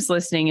somebody who's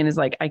listening and is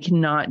like, I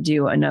cannot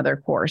do another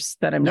course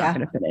that I'm not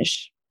going to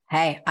finish.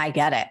 Hey, I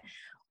get it.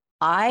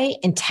 I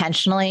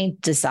intentionally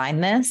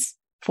designed this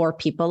for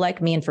people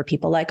like me and for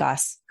people like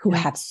us who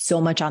have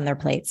so much on their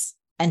plates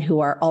and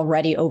who are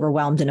already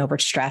overwhelmed and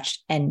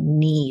overstretched and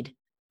need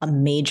a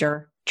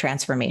major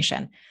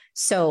transformation.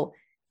 So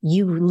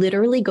you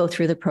literally go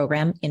through the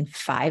program in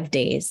 5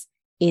 days.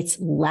 It's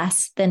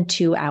less than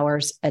 2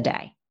 hours a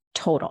day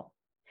total.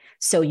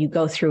 So you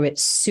go through it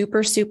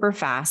super, super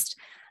fast.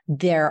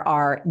 There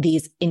are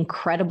these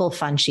incredible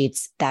fun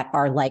sheets that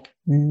are like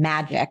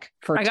magic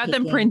for I got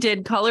them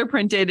printed,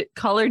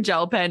 color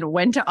gel pen,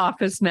 went to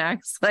Office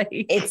Max.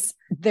 Like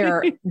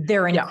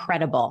they're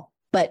incredible.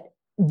 But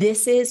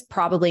this is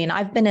probably, and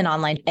I've been in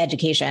online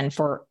education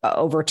for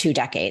over 2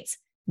 decades.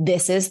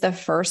 This is the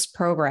first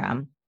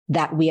program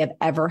that we have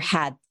ever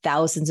had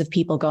thousands of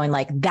people going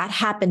like, that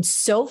happened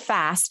so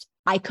fast.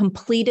 I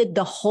completed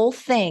the whole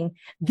thing.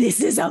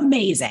 This is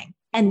amazing.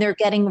 And they're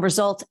getting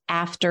results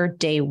after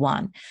day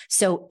 1.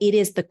 So it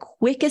is the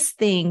quickest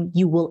thing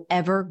you will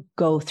ever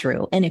go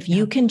through. And if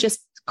you can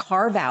just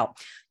carve out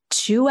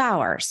 2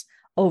 hours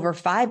over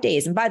 5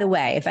 days. And by the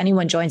way, if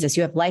anyone joins us,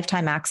 you have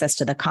lifetime access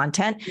to the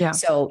content. Yeah.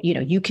 So,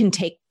 you can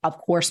take, of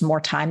course,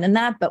 more time than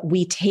that, but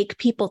we take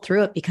people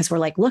through it because we're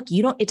like, look,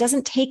 it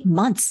doesn't take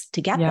months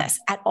to get this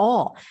at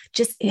all.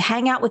 Just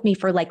hang out with me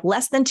for like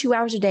less than 2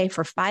 hours a day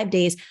for 5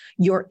 days.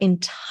 Your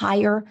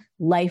entire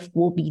life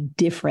will be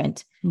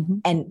different. Mm-hmm.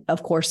 And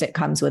of course it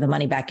comes with a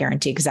money back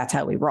guarantee because that's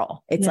how we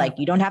roll. It's like,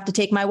 you don't have to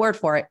take my word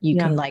for it. You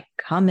can like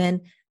come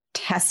in,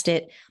 test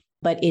it,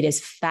 but it is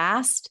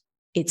fast.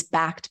 It's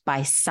backed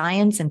by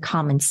science and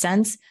common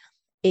sense.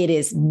 It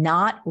is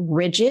not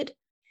rigid.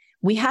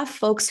 We have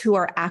folks who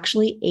are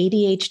actually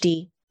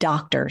ADHD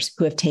doctors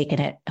who have taken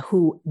it,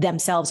 who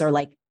themselves are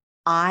like,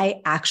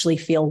 I actually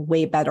feel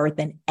way better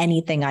than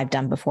anything I've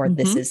done before. Mm-hmm.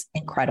 This is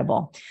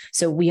incredible.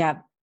 So we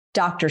have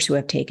doctors who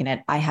have taken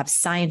it. I have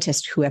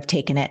scientists who have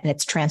taken it and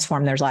it's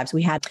transformed their lives.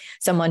 We had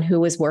someone who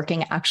was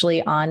working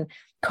actually on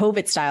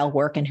COVID style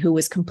work and who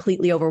was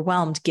completely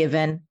overwhelmed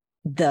given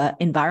the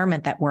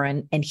environment that we're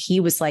in. And he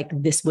was like,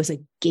 this was a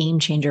game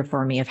changer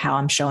for me of how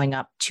I'm showing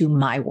up to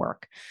my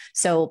work.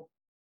 So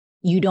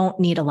you don't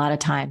need a lot of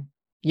time.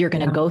 You're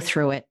going to go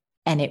through it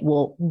and it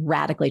will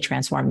radically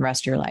transform the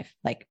rest of your life.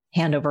 Like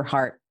hand over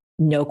heart,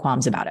 no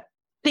qualms about it.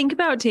 Think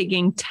about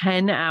taking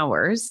 10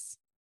 hours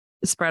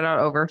spread out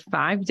over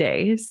 5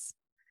 days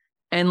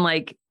and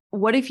like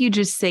what if you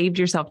just saved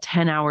yourself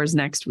 10 hours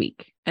next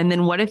week? And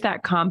then what if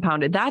that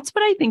compounded? That's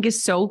what I think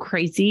is so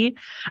crazy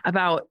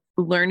about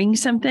learning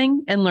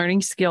something and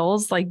learning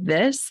skills like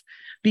this,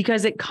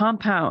 because it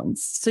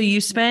compounds. So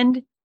you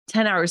spend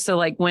 10 hours. So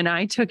like when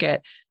I took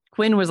it,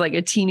 Quinn was like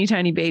a teeny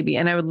tiny baby,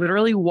 and I would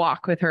literally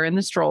walk with her in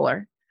the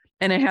stroller,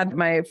 and I had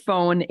my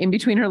phone in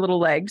between her little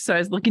legs. So I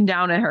was looking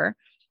down at her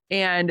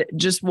and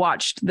just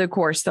watched the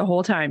course the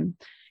whole time.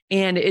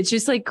 And it's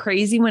just like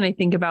crazy when I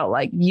think about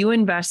like you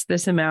invest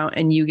this amount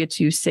and you get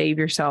to save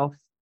yourself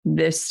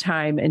this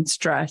time and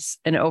stress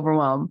and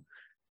overwhelm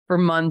for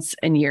months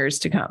and years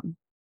to come.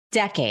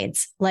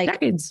 Decades.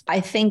 Decades.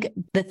 I think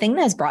the thing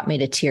that has brought me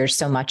to tears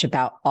so much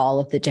about all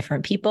of the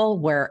different people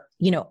where,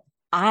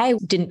 I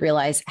didn't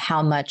realize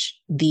how much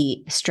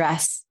the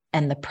stress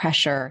and the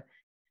pressure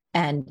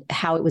and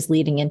how it was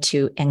leading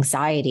into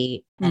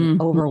anxiety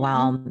and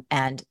overwhelm.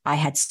 And I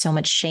had so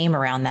much shame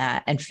around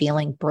that and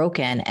feeling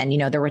broken. And,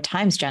 there were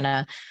times,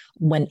 Jenna,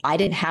 when I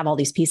didn't have all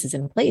these pieces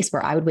in place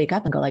where I would wake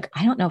up and go like,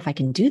 I don't know if I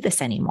can do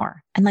this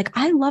anymore. And like,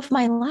 I love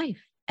my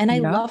life and I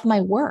love my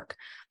work,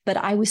 but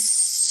I was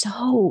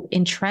so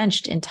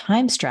entrenched in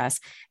time stress.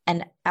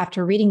 And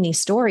after reading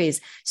these stories,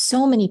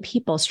 so many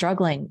people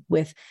struggling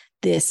with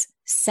this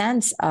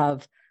sense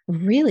of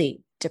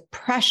really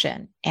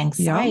depression,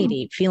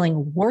 anxiety,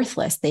 feeling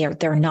worthless.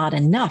 They're not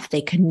enough.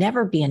 They could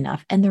never be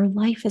enough. And their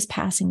life is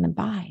passing them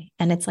by.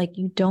 And it's like,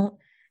 you don't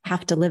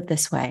have to live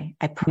this way.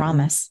 I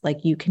promise.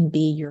 Like you can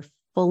be your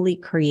fully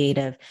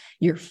creative,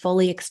 you're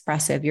fully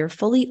expressive, you're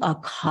fully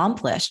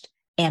accomplished,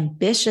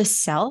 ambitious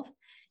self.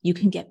 You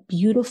can get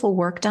beautiful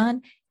work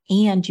done,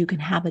 and you can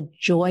have a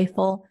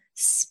joyful,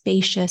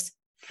 spacious,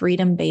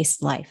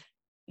 freedom-based life.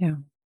 Yeah.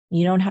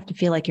 You don't have to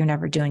feel like you're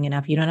never doing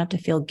enough. You don't have to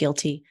feel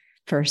guilty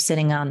for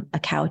sitting on a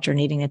couch or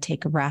needing to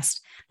take a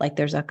rest. Like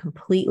there's a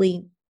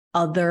completely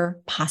other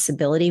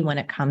possibility when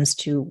it comes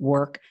to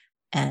work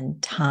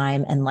and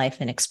time and life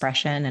and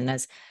expression. And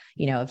as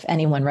if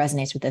anyone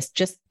resonates with this,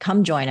 just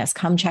come join us,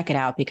 come check it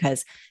out,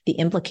 because the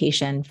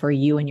implication for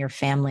you and your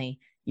family,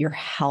 your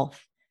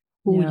health,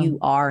 who you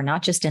are,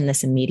 not just in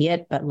this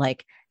immediate, but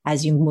like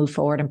as you move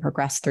forward and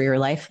progress through your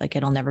life, like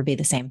it'll never be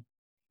the same.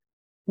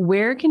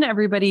 Where can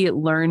everybody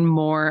learn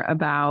more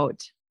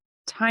about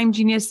Time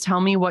Genius?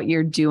 Tell me what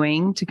you're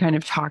doing to kind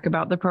of talk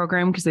about the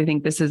program, because I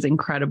think this is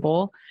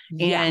incredible.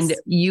 Yes. And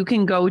you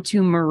can go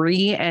to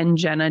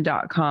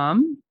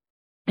marieandjenna.com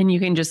and you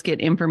can just get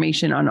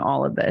information on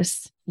all of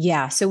this.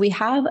 Yeah. So we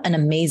have an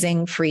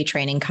amazing free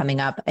training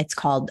coming up. It's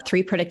called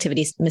 3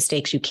 Productivity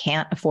Mistakes You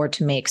Can't Afford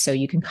to Make. So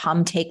you can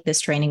come take this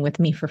training with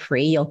me for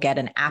free. You'll get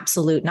an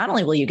absolute, not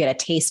only will you get a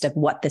taste of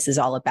what this is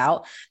all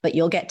about, but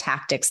you'll get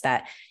tactics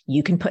that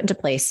you can put into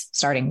place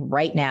starting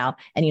right now,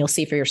 and you'll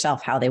see for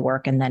yourself how they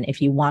work. And then if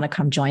you want to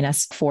come join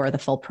us for the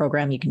full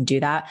program, you can do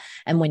that.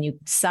 And when you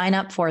sign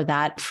up for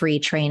that free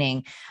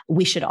training,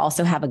 we should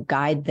also have a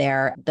guide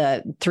there,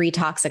 the 3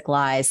 toxic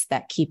lies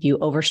that keep you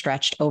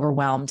overstretched,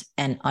 overwhelmed,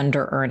 and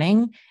under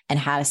earning, and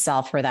how to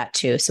solve for that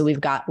too. So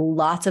we've got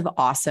lots of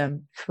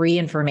awesome free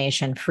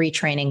information, free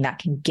training that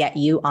can get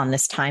you on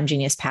this Time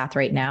Genius path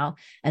right now.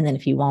 And then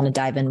if you want to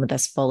dive in with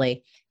us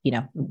fully,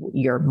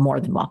 you're more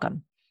than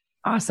welcome.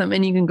 Awesome.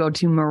 And you can go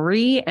to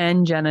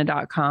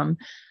marieandjenna.com.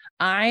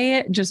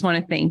 I just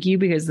want to thank you,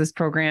 because this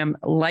program,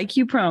 like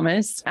you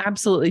promised,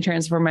 absolutely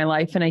transformed my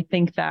life. And I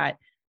think that,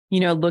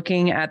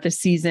 looking at the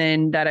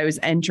season that I was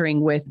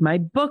entering with my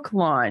book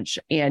launch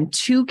and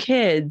 2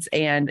 kids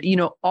and,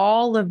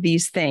 all of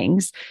these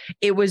things,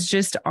 it was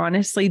just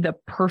honestly the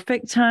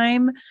perfect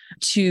time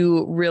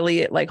to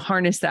really like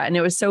harness that. And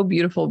it was so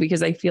beautiful,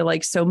 because I feel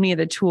like so many of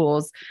the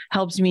tools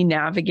helped me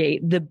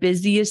navigate the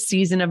busiest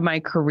season of my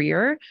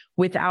career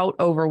without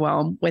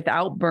overwhelm,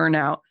 without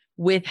burnout,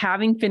 with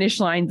having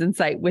finish lines in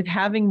sight, with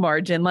having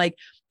margin. Like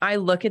I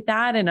look at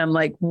that and I'm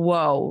like,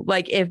 whoa,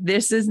 like if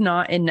this is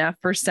not enough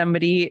for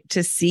somebody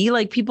to see,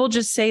 like people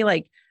just say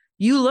like,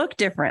 you look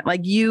different,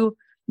 like you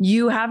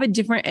have a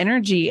different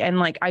energy. And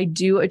like, I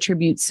do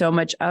attribute so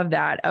much of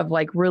that, of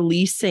like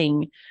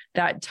releasing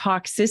that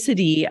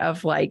toxicity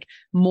of like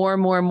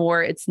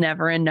more. It's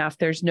never enough.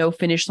 There's no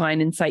finish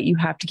line in sight. You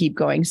have to keep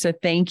going. So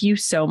thank you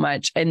so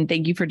much. And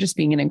thank you for just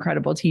being an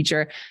incredible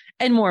teacher.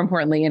 And more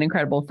importantly, an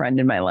incredible friend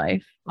in my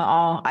life.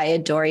 Oh, I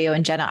adore you.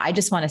 And Jenna, I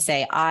just want to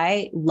say,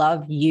 I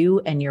love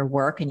you and your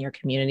work and your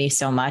community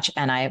so much.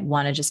 And I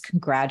want to just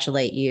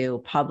congratulate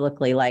you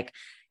publicly, like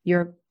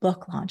your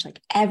book launch,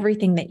 like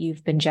everything that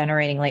you've been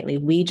generating lately.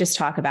 We just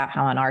talk about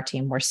how on our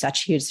team, we're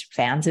such huge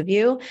fans of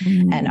you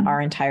and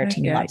our entire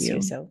team loves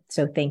you.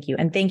 So thank you.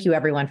 And thank you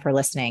everyone for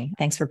listening.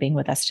 Thanks for being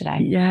with us today.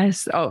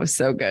 Yes. Oh,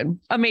 so good.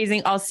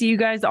 Amazing. I'll see you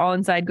guys all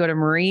inside. Go to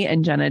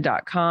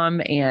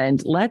marieandjenna.com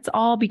and let's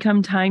all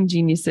become time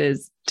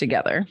geniuses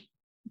together.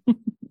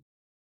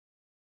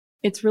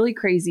 It's really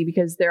crazy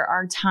because there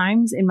are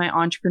times in my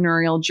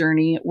entrepreneurial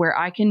journey where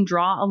I can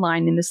draw a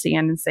line in the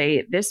sand and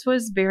say, this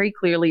was very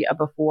clearly a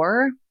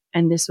before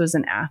and this was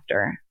an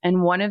after.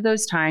 And one of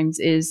those times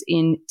is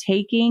in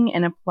taking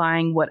and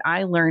applying what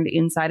I learned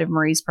inside of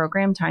Marie's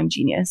program, Time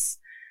Genius.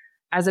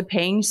 As a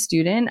paying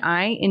student,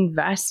 I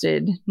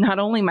invested not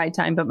only my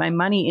time, but my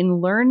money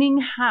in learning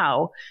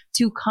how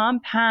to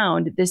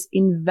compound this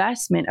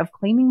investment of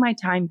claiming my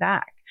time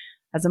back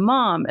as a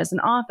mom, as an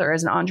author,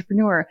 as an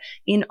entrepreneur,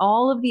 in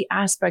all of the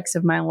aspects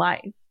of my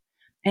life.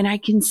 And I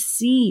can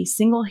see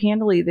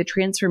single-handedly the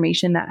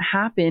transformation that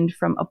happened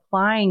from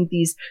applying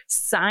these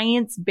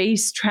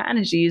science-based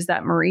strategies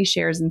that Marie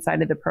shares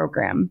inside of the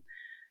program.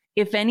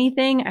 If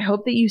anything, I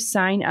hope that you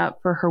sign up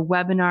for her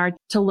webinar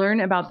to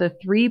learn about the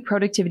 3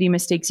 productivity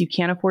mistakes you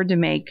can't afford to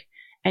make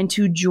and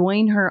to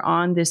join her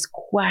on this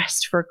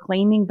quest for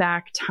claiming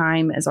back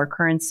time as our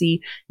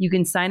currency. You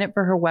can sign up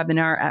for her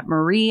webinar at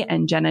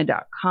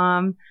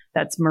marieandjenna.com.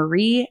 That's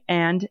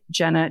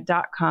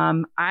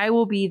marieandjenna.com. I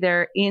will be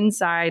there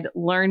inside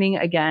learning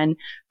again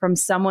from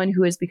someone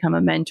who has become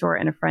a mentor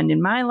and a friend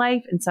in my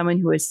life and someone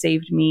who has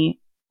saved me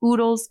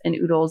oodles and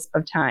oodles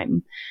of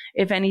time.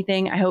 If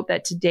anything, I hope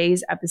that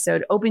today's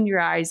episode opened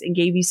your eyes and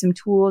gave you some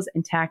tools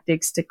and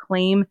tactics to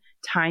claim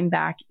time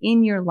back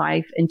in your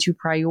life and to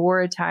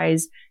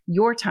prioritize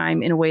your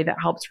time in a way that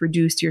helps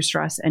reduce your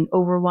stress and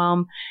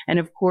overwhelm. And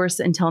of course,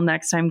 until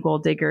next time, goal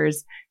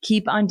diggers,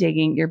 keep on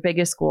digging your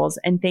biggest goals.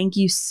 And thank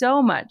you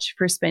so much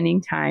for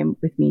spending time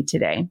with me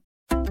today.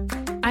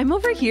 I'm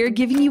over here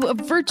giving you a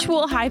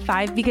virtual high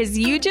five because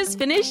you just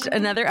finished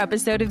another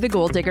episode of the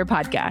Goal Digger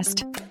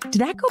podcast.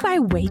 Did that go by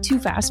way too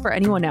fast for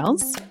anyone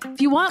else?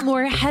 If you want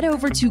more, head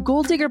over to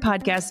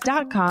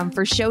goaldiggerpodcast.com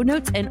for show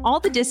notes and all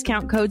the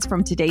discount codes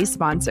from today's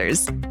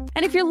sponsors.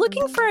 And if you're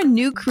looking for a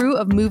new crew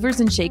of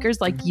movers and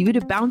shakers like you to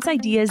bounce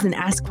ideas and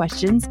ask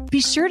questions, be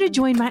sure to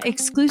join my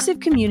exclusive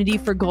community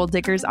for Goal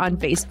Diggers on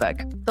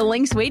Facebook. The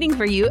link's waiting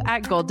for you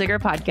at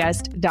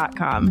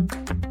goaldiggerpodcast.com.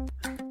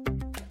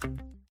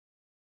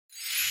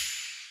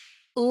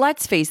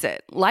 Let's face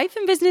it, life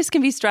and business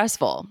can be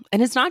stressful,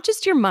 and it's not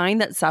just your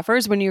mind that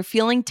suffers when you're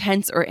feeling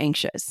tense or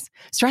anxious.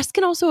 Stress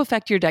can also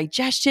affect your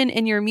digestion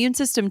and your immune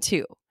system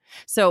too.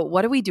 So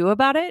what do we do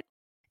about it?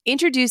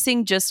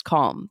 Introducing Just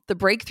Calm, the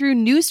breakthrough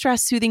new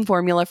stress soothing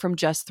formula from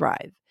Just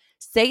Thrive.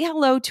 Say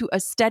hello to a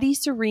steady,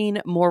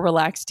 serene, more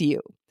relaxed you.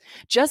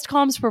 Just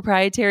Calm's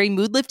proprietary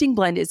mood-lifting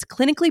blend is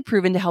clinically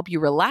proven to help you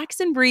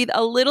relax and breathe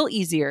a little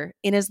easier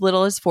in as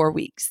little as 4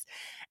 weeks.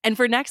 And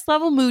for next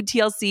level mood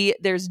TLC,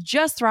 there's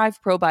Just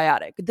Thrive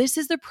Probiotic. This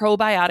is the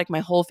probiotic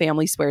my whole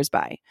family swears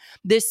by.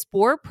 This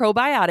spore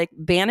probiotic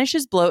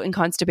banishes bloat and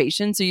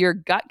constipation so your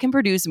gut can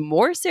produce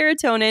more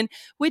serotonin,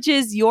 which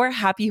is your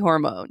happy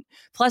hormone.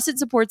 Plus, it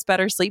supports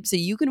better sleep so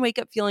you can wake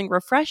up feeling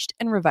refreshed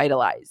and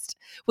revitalized.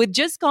 With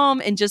Just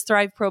Calm and Just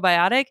Thrive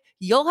Probiotic,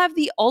 you'll have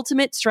the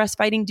ultimate stress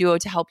fighting duo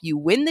to help you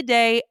win the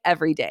day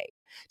every day.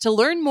 To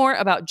learn more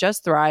about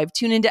Just Thrive,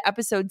 tune into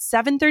episode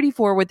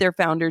 734 with their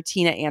founder,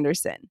 Tina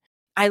Anderson.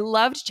 I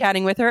loved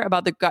chatting with her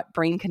about the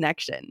gut-brain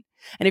connection.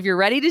 And if you're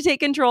ready to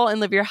take control and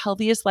live your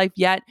healthiest life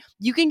yet,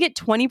 you can get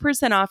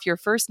 20% off your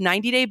first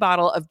 90-day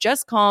bottle of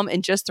Just Calm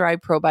and Just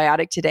Thrive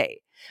Probiotic today.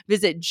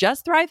 Visit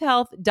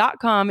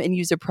justthrivehealth.com and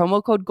use a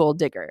promo code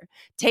GOALDIGGER.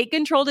 Take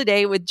control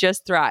today with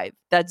Just Thrive.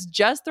 That's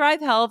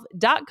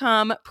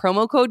justthrivehealth.com,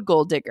 promo code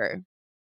GOALDIGGER.